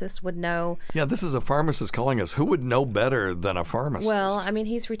pharmacist would know. Yeah, this is a pharmacist calling us. Who would know better than a pharmacist? Well, I mean,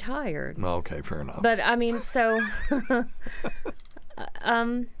 he's retired. Okay, fair enough. But, I mean, so,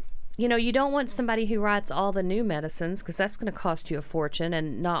 you don't want somebody who writes all the new medicines, because that's going to cost you a fortune,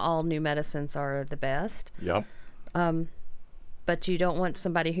 and not all new medicines are the best. Yep. But you don't want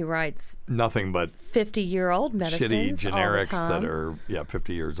somebody who writes nothing but 50-year-old medicines, shitty generics all the time. that are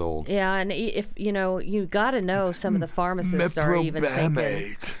 50 years old. Yeah, and if you got to know, some of the pharmacists are even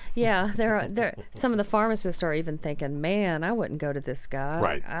thinking. Yeah, they're some of the pharmacists are even thinking, man, I wouldn't go to this guy.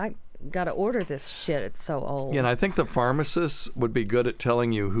 Right. I got to order this shit. It's so old. Yeah, and I think the pharmacists would be good at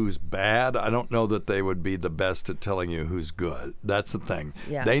telling you who's bad. I don't know that they would be the best at telling you who's good. That's the thing.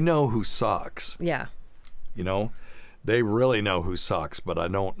 Yeah. They know who sucks. Yeah. They really know who sucks, but I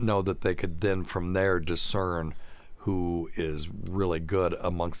don't know that they could then from there discern who is really good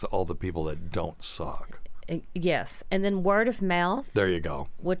amongst all the people that don't suck. Yes, and then word of mouth. There you go.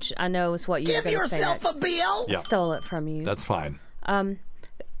 Which I know is what you were going to say next. Give yourself a bill. Yeah. Stole it from you. That's fine.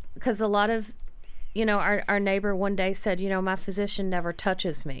 Because a lot of, our neighbor one day said, my physician never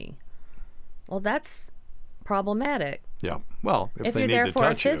touches me. Well, that's problematic. Yeah. Well, if they you're need there to for a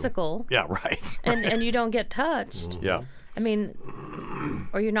touch you. physical. Yeah, right. And you don't get touched. Yeah. I mean,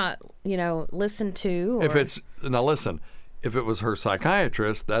 or you're not, listened to. Or, if it was her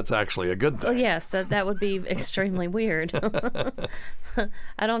psychiatrist, that's actually a good thing. Well, yes, that would be extremely weird.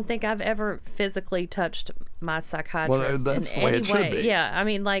 I don't think I've ever physically touched my psychiatrist that's in the way any it should way. be. Yeah, I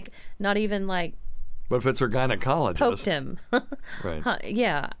mean, not even But if it's her gynecologist. Poked him. Right.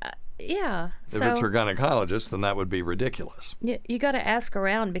 Yeah. Yeah. If it's her gynecologist, then that would be ridiculous. You got to ask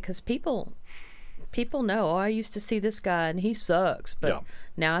around, because people know, I used to see this guy and he sucks, but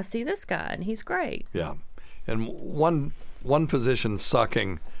now I see this guy and he's great. Yeah. And one physician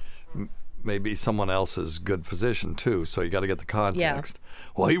sucking maybe someone else's good physician too, so you got to get the context.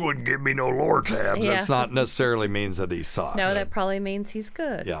 Well, he wouldn't give me no Lortabs. Yeah. That's not necessarily means that he sucks. No, that probably means he's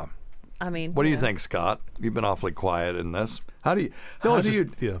good. Yeah. I mean, what do you think, Scott? You've been awfully quiet in this. How do you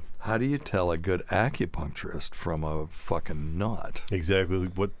tell a good acupuncturist from a fucking nut? Exactly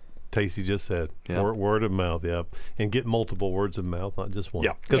what Tacey just said. Yeah. Word of mouth, and get multiple words of mouth, not just one.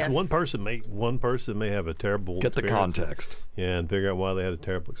 Yeah, because one person may have a terrible. Get the experience. context. Yeah, and figure out why they had a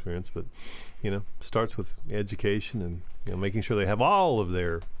terrible experience. But starts with education and making sure they have all of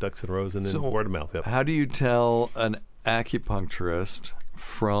their ducks in a row, and then word of mouth. Yep. How do you tell an acupuncturist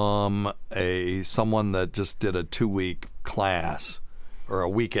from someone that just did a 2-week class or a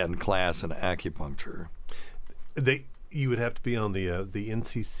weekend class in acupuncture? You would have to be on the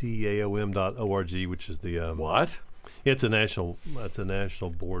nccaom.org, which is the what? It's a national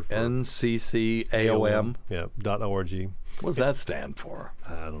board for NCCAOM. Yeah, .org. What does that stand for?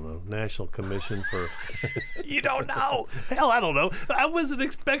 I don't know. National Commission for. You don't know? Hell, I don't know. I wasn't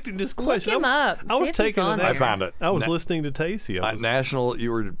expecting this question. Look him up. I was taking it. I found it. I was listening to Tacey. National.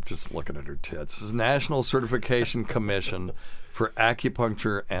 You were just looking at her tits. This is National Certification Commission for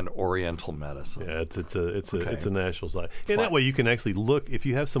Acupuncture and Oriental Medicine. Yeah, it's a national site, and that way you can actually look if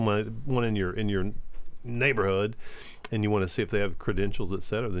you have one in your neighborhood, and you want to see if they have credentials,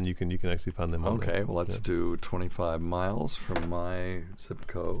 etc. Then you can actually find them. Okay, well let's do 25 miles from my zip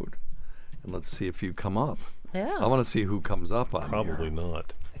code, and let's see if you come up. Yeah, I want to see who comes up on. Probably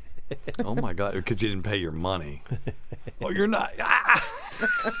not. Oh my God! Because you didn't pay your money. Oh, you're not.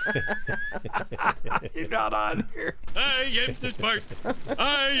 You're not on here. I am the smart.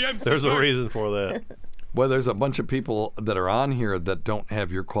 I am. There's a reason for that. Well, there's a bunch of people that are on here that don't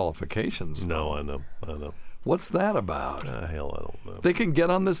have your qualifications. No, I know. What's that about? Hell, I don't know. They can get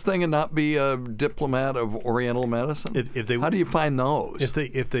on this thing and not be a diplomat of Oriental medicine. How do you find those?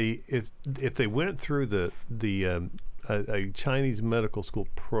 If they went through a Chinese medical school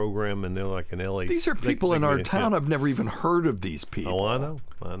program and they're like an LA. These are people in our town. I've never even heard of these people. Oh, I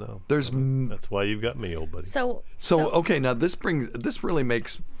know. That's why you've got me, old buddy. So okay, now this really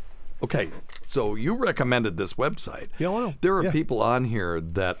makes. Okay, so you recommended this website. Yeah, I know. There are people on here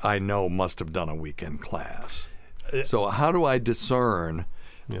that I know must have done a weekend class. So how do I discern?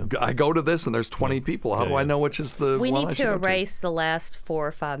 Yeah. I go to this and there's 20 people. How do I know which is the We one need I to erase the last 4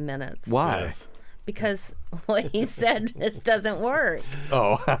 or 5 minutes. Why? Yes. Because what he said, this doesn't work.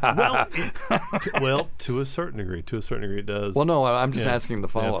 Oh. well, to a certain degree it does. Well, no, I'm just asking the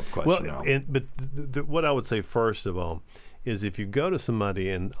follow-up question. Well, but what I would say first of all is if you go to somebody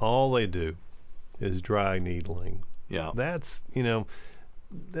and all they do is dry needling, that's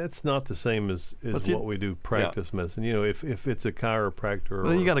not the same as what we do practice medicine. If it's a chiropractor.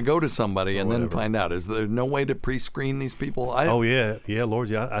 Well, you got to go to somebody and then find out. Is there no way to pre-screen these people? Lord, I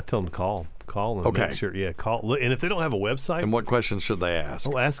tell them call and make sure. Yeah, call. And if they don't have a website, and what questions should they ask?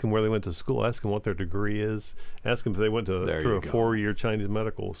 Well, ask them where they went to school. Ask them what their degree is. Ask them if they went through a 4-year Chinese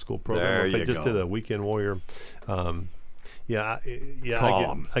medical school program. Or if they just did a weekend warrior. I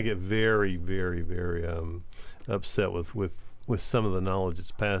get very, very, very upset with some of the knowledge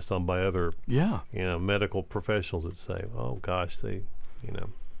that's passed on by other medical professionals that say, oh gosh,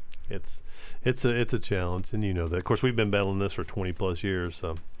 it's a challenge, and you know that. Of course, we've been battling this for 20 plus years.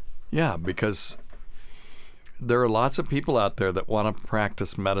 So yeah, because there are lots of people out there that want to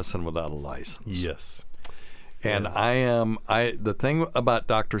practice medicine without a license. Yes. And the thing about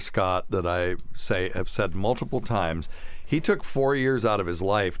Dr. Scott that I have said multiple times, he took 4 years out of his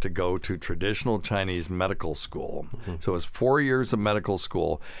life to go to traditional Chinese medical school. Mm-hmm. So it was 4 years of medical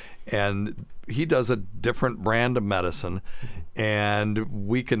school, and he does a different brand of medicine, and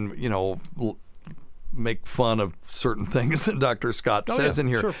we can, make fun of certain things that Dr. Scott says in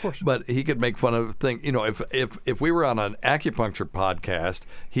here. Sure, of course. But he could make fun of things. If we were on an acupuncture podcast,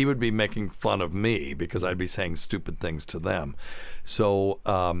 he would be making fun of me because I'd be saying stupid things to them. So,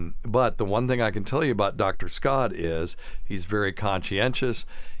 but the one thing I can tell you about Dr. Scott is he's very conscientious.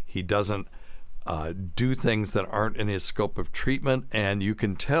 He doesn't do things that aren't in his scope of treatment, and you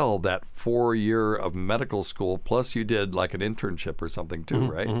can tell that 4 year of medical school plus you did like an internship or something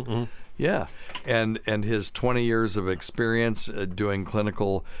too, right? Mm-hmm. Yeah, and his 20 years of experience doing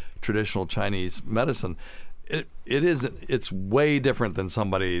clinical traditional Chinese medicine, it's way different than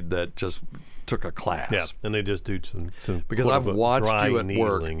somebody that just took a class. Yeah, and they just do some because I've watched you at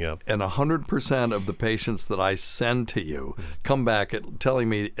work, and 100% of the patients that I send to you come back telling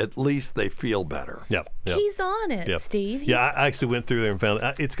me at least they feel better. Yep. He's on it, yep. Steve. I actually went through there and found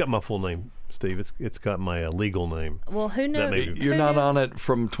it's got my full name Steve. It's got my legal name. Well, who knows? You're not on it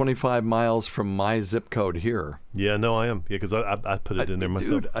from 25 miles from my zip code here. Yeah, no, I am. Yeah, because I put it in there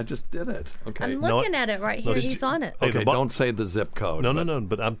myself. Dude, I just did it. Okay. I'm looking at it right here. He's on it. Okay, don't say the zip code. No.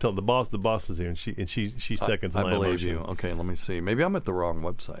 But I'm telling the boss is here, and she seconds my emotion. I believe you. Okay, let me see. Maybe I'm at the wrong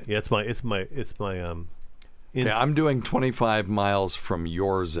website. Yeah, it's my. Okay, I'm doing 25 miles from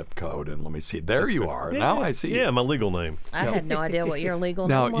your zip code, and let me see. There you are. Now I see. Yeah, my legal name. I had no idea what your legal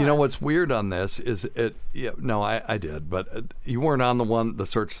name was. Now, you know what's weird on this is it. Yeah, no, I did, but you weren't on the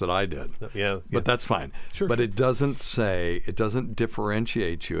search that I did. Yeah. But that's fine. Sure. But it doesn't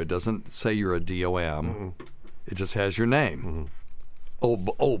differentiate you. It doesn't say you're a DOM. Mm-hmm. It just has your name. Mm-hmm.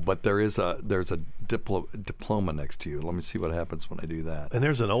 But there's a diploma next to you. Let me see what happens when I do that. And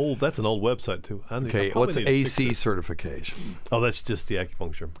that's an old website too. What's AC certification? Oh, that's just the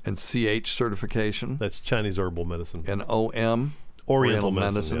acupuncture. And CH certification? That's Chinese herbal medicine. And OM? Oriental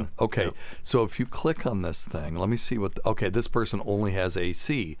medicine. Yeah. Okay, so if you click on this thing, let me see what. This person only has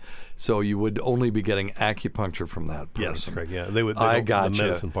AC, so you would only be getting acupuncture from that person. Yeah, that's correct. Yeah, they got the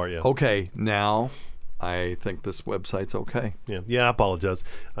medicine part. Yeah. Okay, now. I think this website's okay. Yeah. I apologize.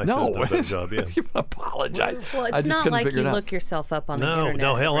 I should have done that job. Yeah, you apologize. Well, it's not like you look yourself up on the internet.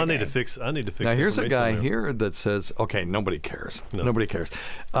 No, hell, I need to fix. Now here's a guy here that says, "Okay, nobody cares. No. Nobody cares."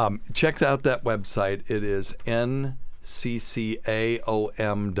 Check out that website. It is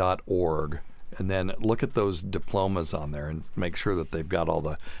nccaom.org, and then look at those diplomas on there and make sure that they've got all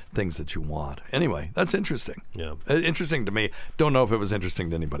the things that you want. Anyway, that's interesting. Yeah, interesting to me. Don't know if it was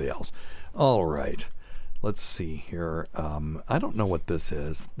interesting to anybody else. All right. Let's see here. I don't know what this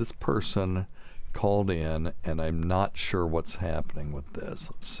is. This person called in, and I'm not sure what's happening with this.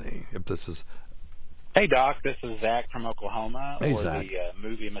 Let's see if this is. Hey, Doc. This is Zach from Oklahoma, Hey, Zach. the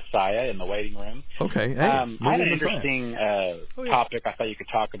movie Messiah in the waiting room. Okay. Hey, I had an Messiah. interesting topic I thought you could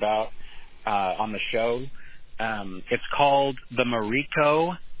talk about on the show. It's called the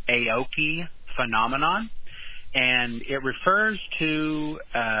Mariko Aoki phenomenon, and it refers to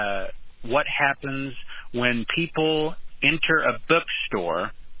what happens when people enter a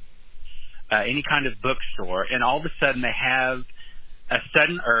bookstore, any kind of bookstore, and all of a sudden they have a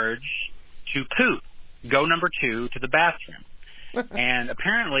sudden urge to poop, go number 2 to the bathroom. And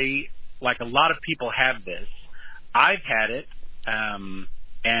apparently, like a lot of people have this. I've had it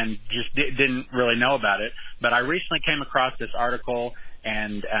and just didn't really know about it. But I recently came across this article,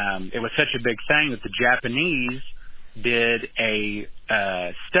 and it was such a big thing that the Japanese did a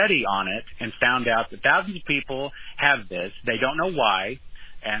study on it and found out that thousands of people have this. They don't know why,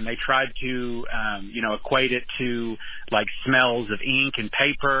 and they tried to equate it to like smells of ink and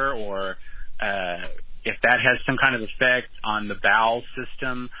paper, or if that has some kind of effect on the bowel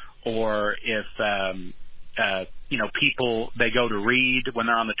system, or if people, they go to read when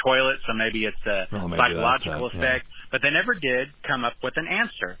they're on the toilet, so maybe it's a psychological effect. But they never did come up with an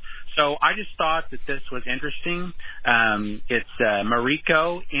answer. So I just thought that this was interesting. It's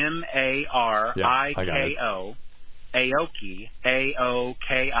Mariko, M-A-R-I-K-O, Aoki,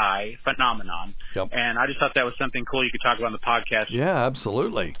 A-O-K-I, phenomenon. Yep. And I just thought that was something cool you could talk about on the podcast. Yeah,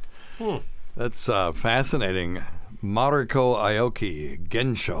 absolutely. That's fascinating. Mariko Aoki,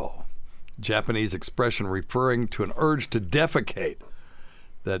 Gensho, Japanese expression referring to an urge to defecate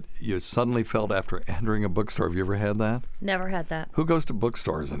that you suddenly felt after entering a bookstore. Have you ever had that? Never had that. Who goes to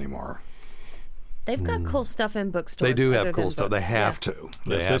bookstores anymore? They've got cool stuff in bookstores. They do have cool stuff. They have to.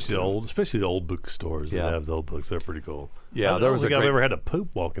 Especially the old bookstores that have the old books. They're pretty cool. Yeah, I've ever had a poop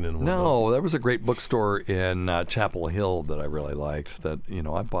walking in one. No, there was a great bookstore in Chapel Hill that I really liked. That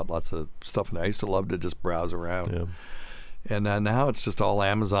I bought lots of stuff in there. I used to love to just browse around. Yeah. And now it's just all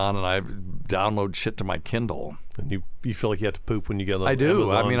Amazon, and I download shit to my Kindle. And you feel like you have to poop when you get on I do.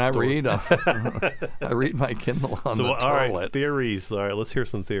 Amazon I mean, stores. I read my Kindle on the toilet. All right, theories. All right, let's hear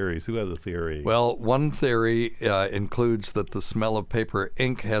some theories. Who has a theory? Well, one theory includes that the smell of paper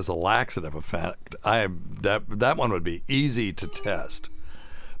ink has a laxative effect. That one would be easy to test.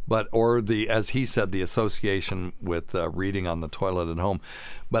 But as he said, the association with reading on the toilet at home.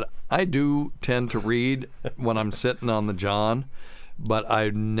 But I do tend to read when I'm sitting on the john, but I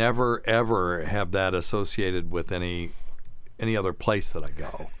never ever have that associated with any other place that I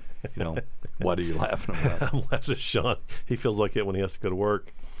go. What are you laughing about? I'm laughing at Sean. He feels like it when he has to go to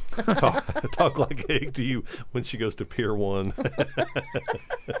work. Talk like Egg to you when she goes to Pier 1.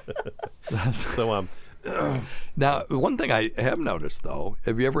 So Now, one thing I have noticed, though,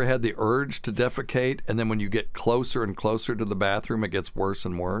 have you ever had the urge to defecate, and then when you get closer and closer to the bathroom, it gets worse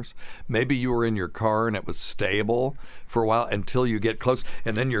and worse? Maybe you were in your car and it was stable for a while until you get close,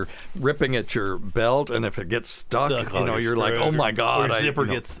 and then you're ripping at your belt, and if it gets stuck, you're like, oh my God. Or zipper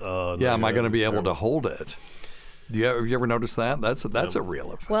gets... am I going to be able to hold it? Have you ever noticed that? That's a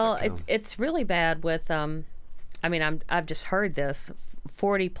real effect. Well, it's really bad with, I've just heard this,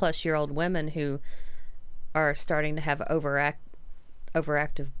 40-plus-year-old women who are starting to have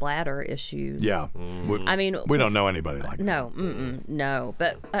overactive bladder issues. Yeah. We don't know anybody like that. No.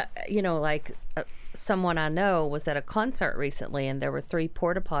 But, someone I know was at a concert recently, and there were 3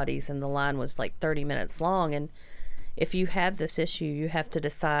 porta potties, and the line was like 30 minutes long. And if you have this issue, you have to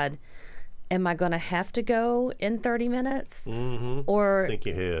decide, am I going to have to go in 30 minutes? Mm-hmm. Or think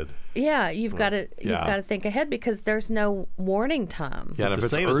ahead. Yeah, you've got to think ahead because there's no warning time. Yeah, and if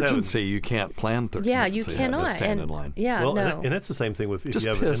it's urgency, you can't plan 30 minutes. You cannot. To stand in line. Yeah, and that's the same thing with if you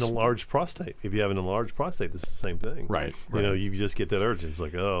have an enlarged prostate. If you have an enlarged prostate, it's the same thing. Right. You just get that urge. It's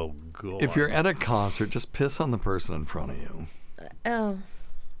like, oh, God. If you're at a concert, just piss on the person in front of you.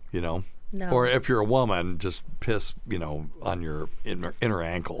 No. Or if you're a woman, just piss, on your inner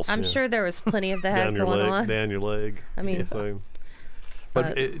ankles. I'm sure there was plenty of that going on. Down your leg. I mean,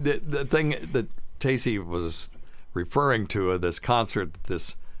 but the thing that Tacey was referring to, this concert that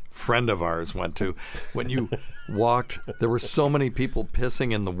this friend of ours went to, when you walked, there were so many people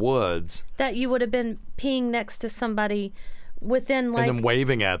pissing in the woods. That you would have been peeing next to somebody within and then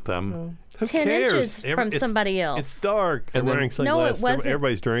waving at them. 10 inches from somebody else. It's dark. They're wearing sunglasses. No, it wasn't.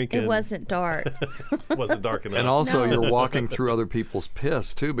 Everybody's drinking. It wasn't dark. It wasn't dark enough. And also, you're walking through other people's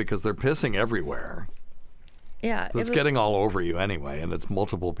piss, too, because they're pissing everywhere. Yeah. It's getting all over you anyway, and it's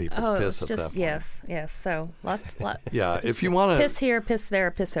multiple people's piss at that point. Yes. So, lots. Yeah, if you want to... Piss here, piss there,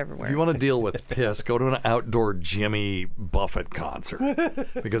 piss everywhere. If you want to deal with piss, go to an outdoor Jimmy Buffett concert,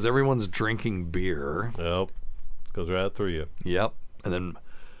 because everyone's drinking beer. Yep. Goes right through you. Yep. And then...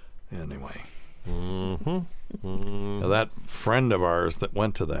 Anyway, Mm-hmm. Now, that friend of ours that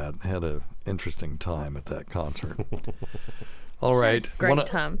went to that had an interesting time at that concert. All right. Great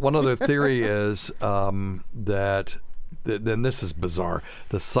time. One other theory is that, then this is bizarre,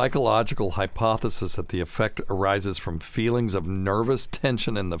 the psychological hypothesis that the effect arises from feelings of nervous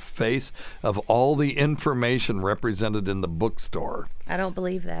tension in the face of all the information represented in the bookstore. I don't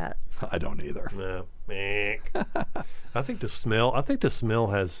believe that. I don't either. No. I think the smell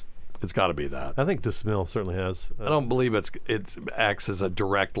has... It's got to be that. I think the smell certainly has. I don't believe it acts as a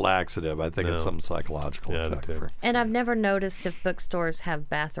direct laxative. I think it's some psychological effect. And I've never noticed if bookstores have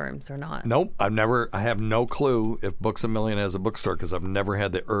bathrooms or not. Nope. I have no clue if Books A Million has a bookstore because I've never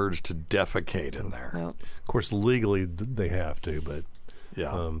had the urge to defecate in there. Nope. Of course, legally they have to, but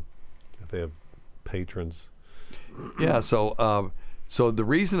yeah, if they have patrons. Yeah. So the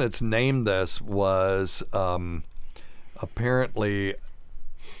reason it's named this was apparently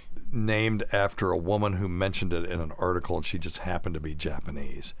named after a woman who mentioned it in an article, and she just happened to be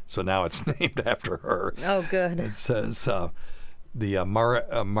Japanese. So now it's named after her. Oh, good. It says the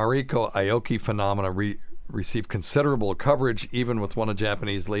Mariko Aoki phenomena received considerable coverage, even with one of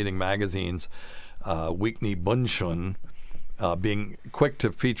Japanese leading magazines, Weekly Bunshun, being quick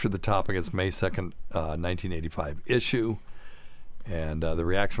to feature the topic its May 2nd, 1985 issue. And the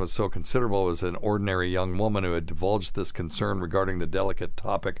reaction was so considerable, it was an ordinary young woman who had divulged this concern regarding the delicate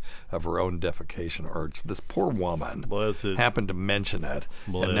topic of her own defecation urge. This poor woman happened to mention it,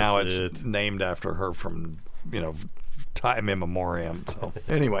 and now it's named after her from, time immemorial. So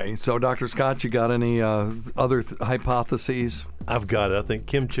anyway, Dr. Scott, you got any other hypotheses? I've got it. I think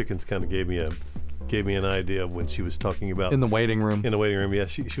Kim Chickens kind of gave me an idea when she was talking about in the waiting room. In the waiting room, yeah.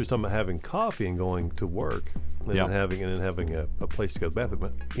 She was talking about having coffee and going to work, and then having a place to go to the bathroom.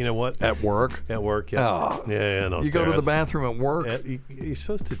 But you know what? At work. Yeah. Oh. Yeah. No, you go to the bathroom at work. You're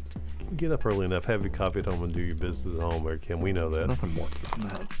supposed to get up early enough, have your coffee at home, and do your business at home. Or Kim, we know that. There's nothing more than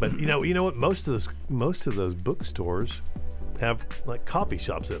that. But you know what? Most of those bookstores have like coffee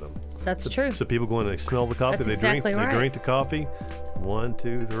shops in them. That's true. So people go in and they smell the coffee. That's they exactly drink. right. They drink the coffee. 1,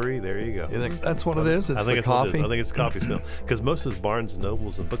 2, 3. There you go. You think that's what it is? It's the coffee. I think it's coffee smell because most of those Barnes and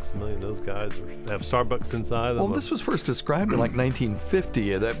Nobles and Books A Million, those guys have Starbucks inside. Well, this was first described in like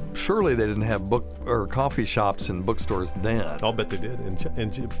 1950. That surely they didn't have book or coffee shops and bookstores then. I'll bet they did.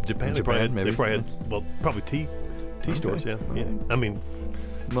 In Japan, they probably had tea stores. Yeah. I mean.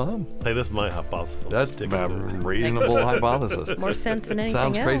 Well, hey, that's my hypothesis. That's a reasonable hypothesis. More sense than anything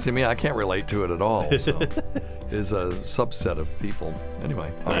Sounds crazy else. to me. I can't relate to it at all. So, it is a subset of people. Anyway,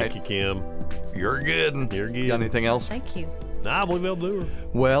 thank you, Kim. You're good. You're good. Got anything else? Thank you. Nah, I believe they'll do her.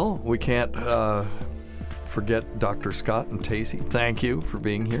 Well, we can't forget Dr. Scott and Tacy. Thank you for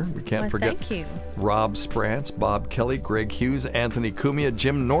being here. We can't forget thank you. Rob Sprance, Bob Kelly, Greg Hughes, Anthony Cumia,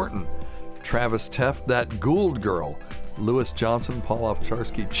 Jim Norton, Travis Teff, that Gould girl, Lewis Johnson, Paul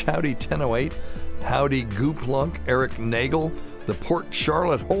Ovcharski, Chowdy 1008, Howdy Gooplunk, Eric Nagel, the Port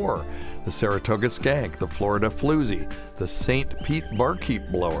Charlotte Whore, the Saratoga Skank, the Florida Floozy, the St. Pete Barkeep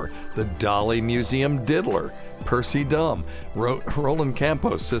Blower, the Dolly Museum Diddler, Percy Dumb, Roland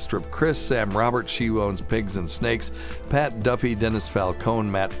Campos, sister of Chris, Sam Roberts, she who owns pigs and snakes, Pat Duffy, Dennis Falcone,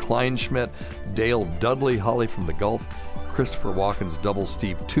 Matt Kleinschmidt, Dale Dudley, Holly from the Gulf, Christopher Walken's double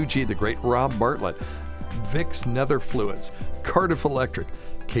Steve Tucci, the great Rob Bartlett, Vic's Nether Fluids, Cardiff Electric,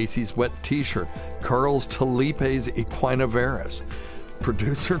 Casey's Wet T-Shirt, Carl's Talipes Equinovarus,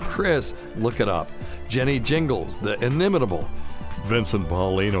 producer Chris, look it up, Jenny Jingles, the inimitable Vincent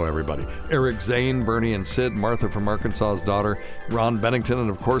Paulino, everybody, Eric Zane, Bernie and Sid, Martha from Arkansas's Daughter, Ron Bennington, and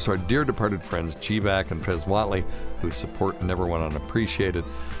of course our dear departed friends G-Back and Fez Watley, whose support never went unappreciated.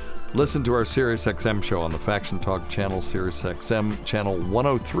 Listen to our SiriusXM show on the Faction Talk channel, SiriusXM channel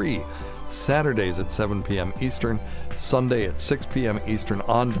 103, Saturdays at 7 p.m. Eastern, Sunday at 6 p.m. Eastern,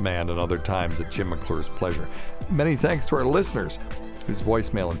 on demand, and other times at Jim McClure's pleasure. Many thanks to our listeners whose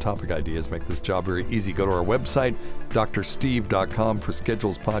voicemail and topic ideas make this job very easy. Go to our website, drsteve.com, for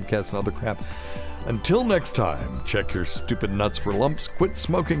schedules, podcasts, and other crap. Until next time, check your stupid nuts for lumps, quit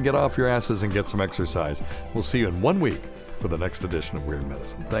smoking, get off your asses, and get some exercise. We'll see you in 1 week for the next edition of Weird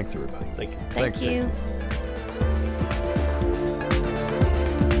Medicine. Thanks, everybody. Thank you. Thank you. Stacey.